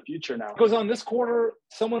just in the future now. It goes on this quarter,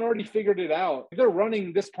 someone already figured it out. They're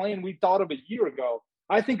running this plan we thought of a year ago.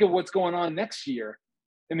 I think of what's going on next year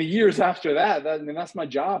and the years after that. That's my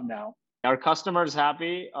job now. Are customers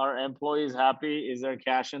happy? Are employees happy? Is there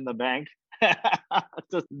cash in the bank?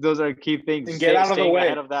 Those are key things. And get out of the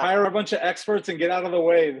way. Hire a bunch of experts and get out of the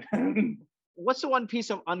way. What's the one piece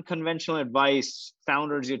of unconventional advice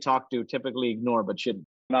founders you talk to typically ignore but shouldn't?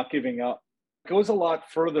 Not giving up. It goes a lot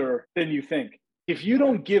further than you think. If you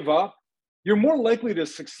don't give up, you're more likely to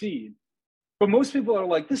succeed. But most people are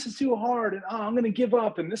like, this is too hard, and I'm going to give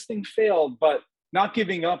up, and this thing failed. But not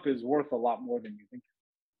giving up is worth a lot more than you think.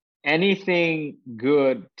 Anything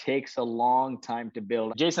good takes a long time to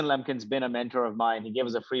build. Jason Lemkin's been a mentor of mine. He gave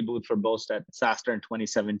us a free booth for Boast at SaaStr in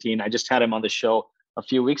 2017. I just had him on the show a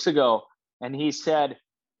few weeks ago. And he said,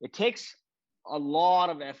 it takes a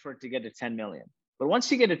lot of effort to get to 10 million. But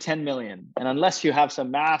once you get to 10 million, and unless you have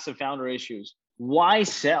some massive founder issues, why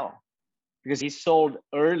sell? Because he sold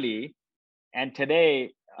early. And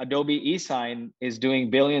today, Adobe eSign is doing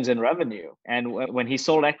billions in revenue. And when he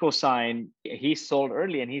sold EchoSign, he sold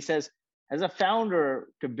early. And he says, as a founder,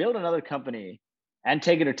 to build another company and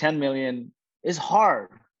take it to 10 million is hard.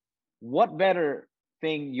 What better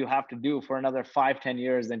thing you have to do for another 5-10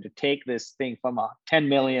 years than to take this thing from 10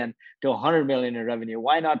 million to 100 million in revenue?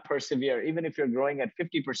 Why not persevere? Even if you're growing at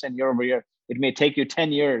 50% year over year, it may take you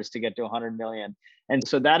 10 years to get to 100 million. And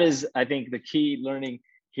so that is, I think, the key learning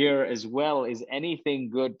here as well, is anything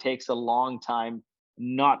good takes a long time.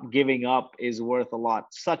 Not giving up is worth a lot.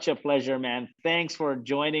 Such a pleasure, man. Thanks for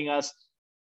joining us.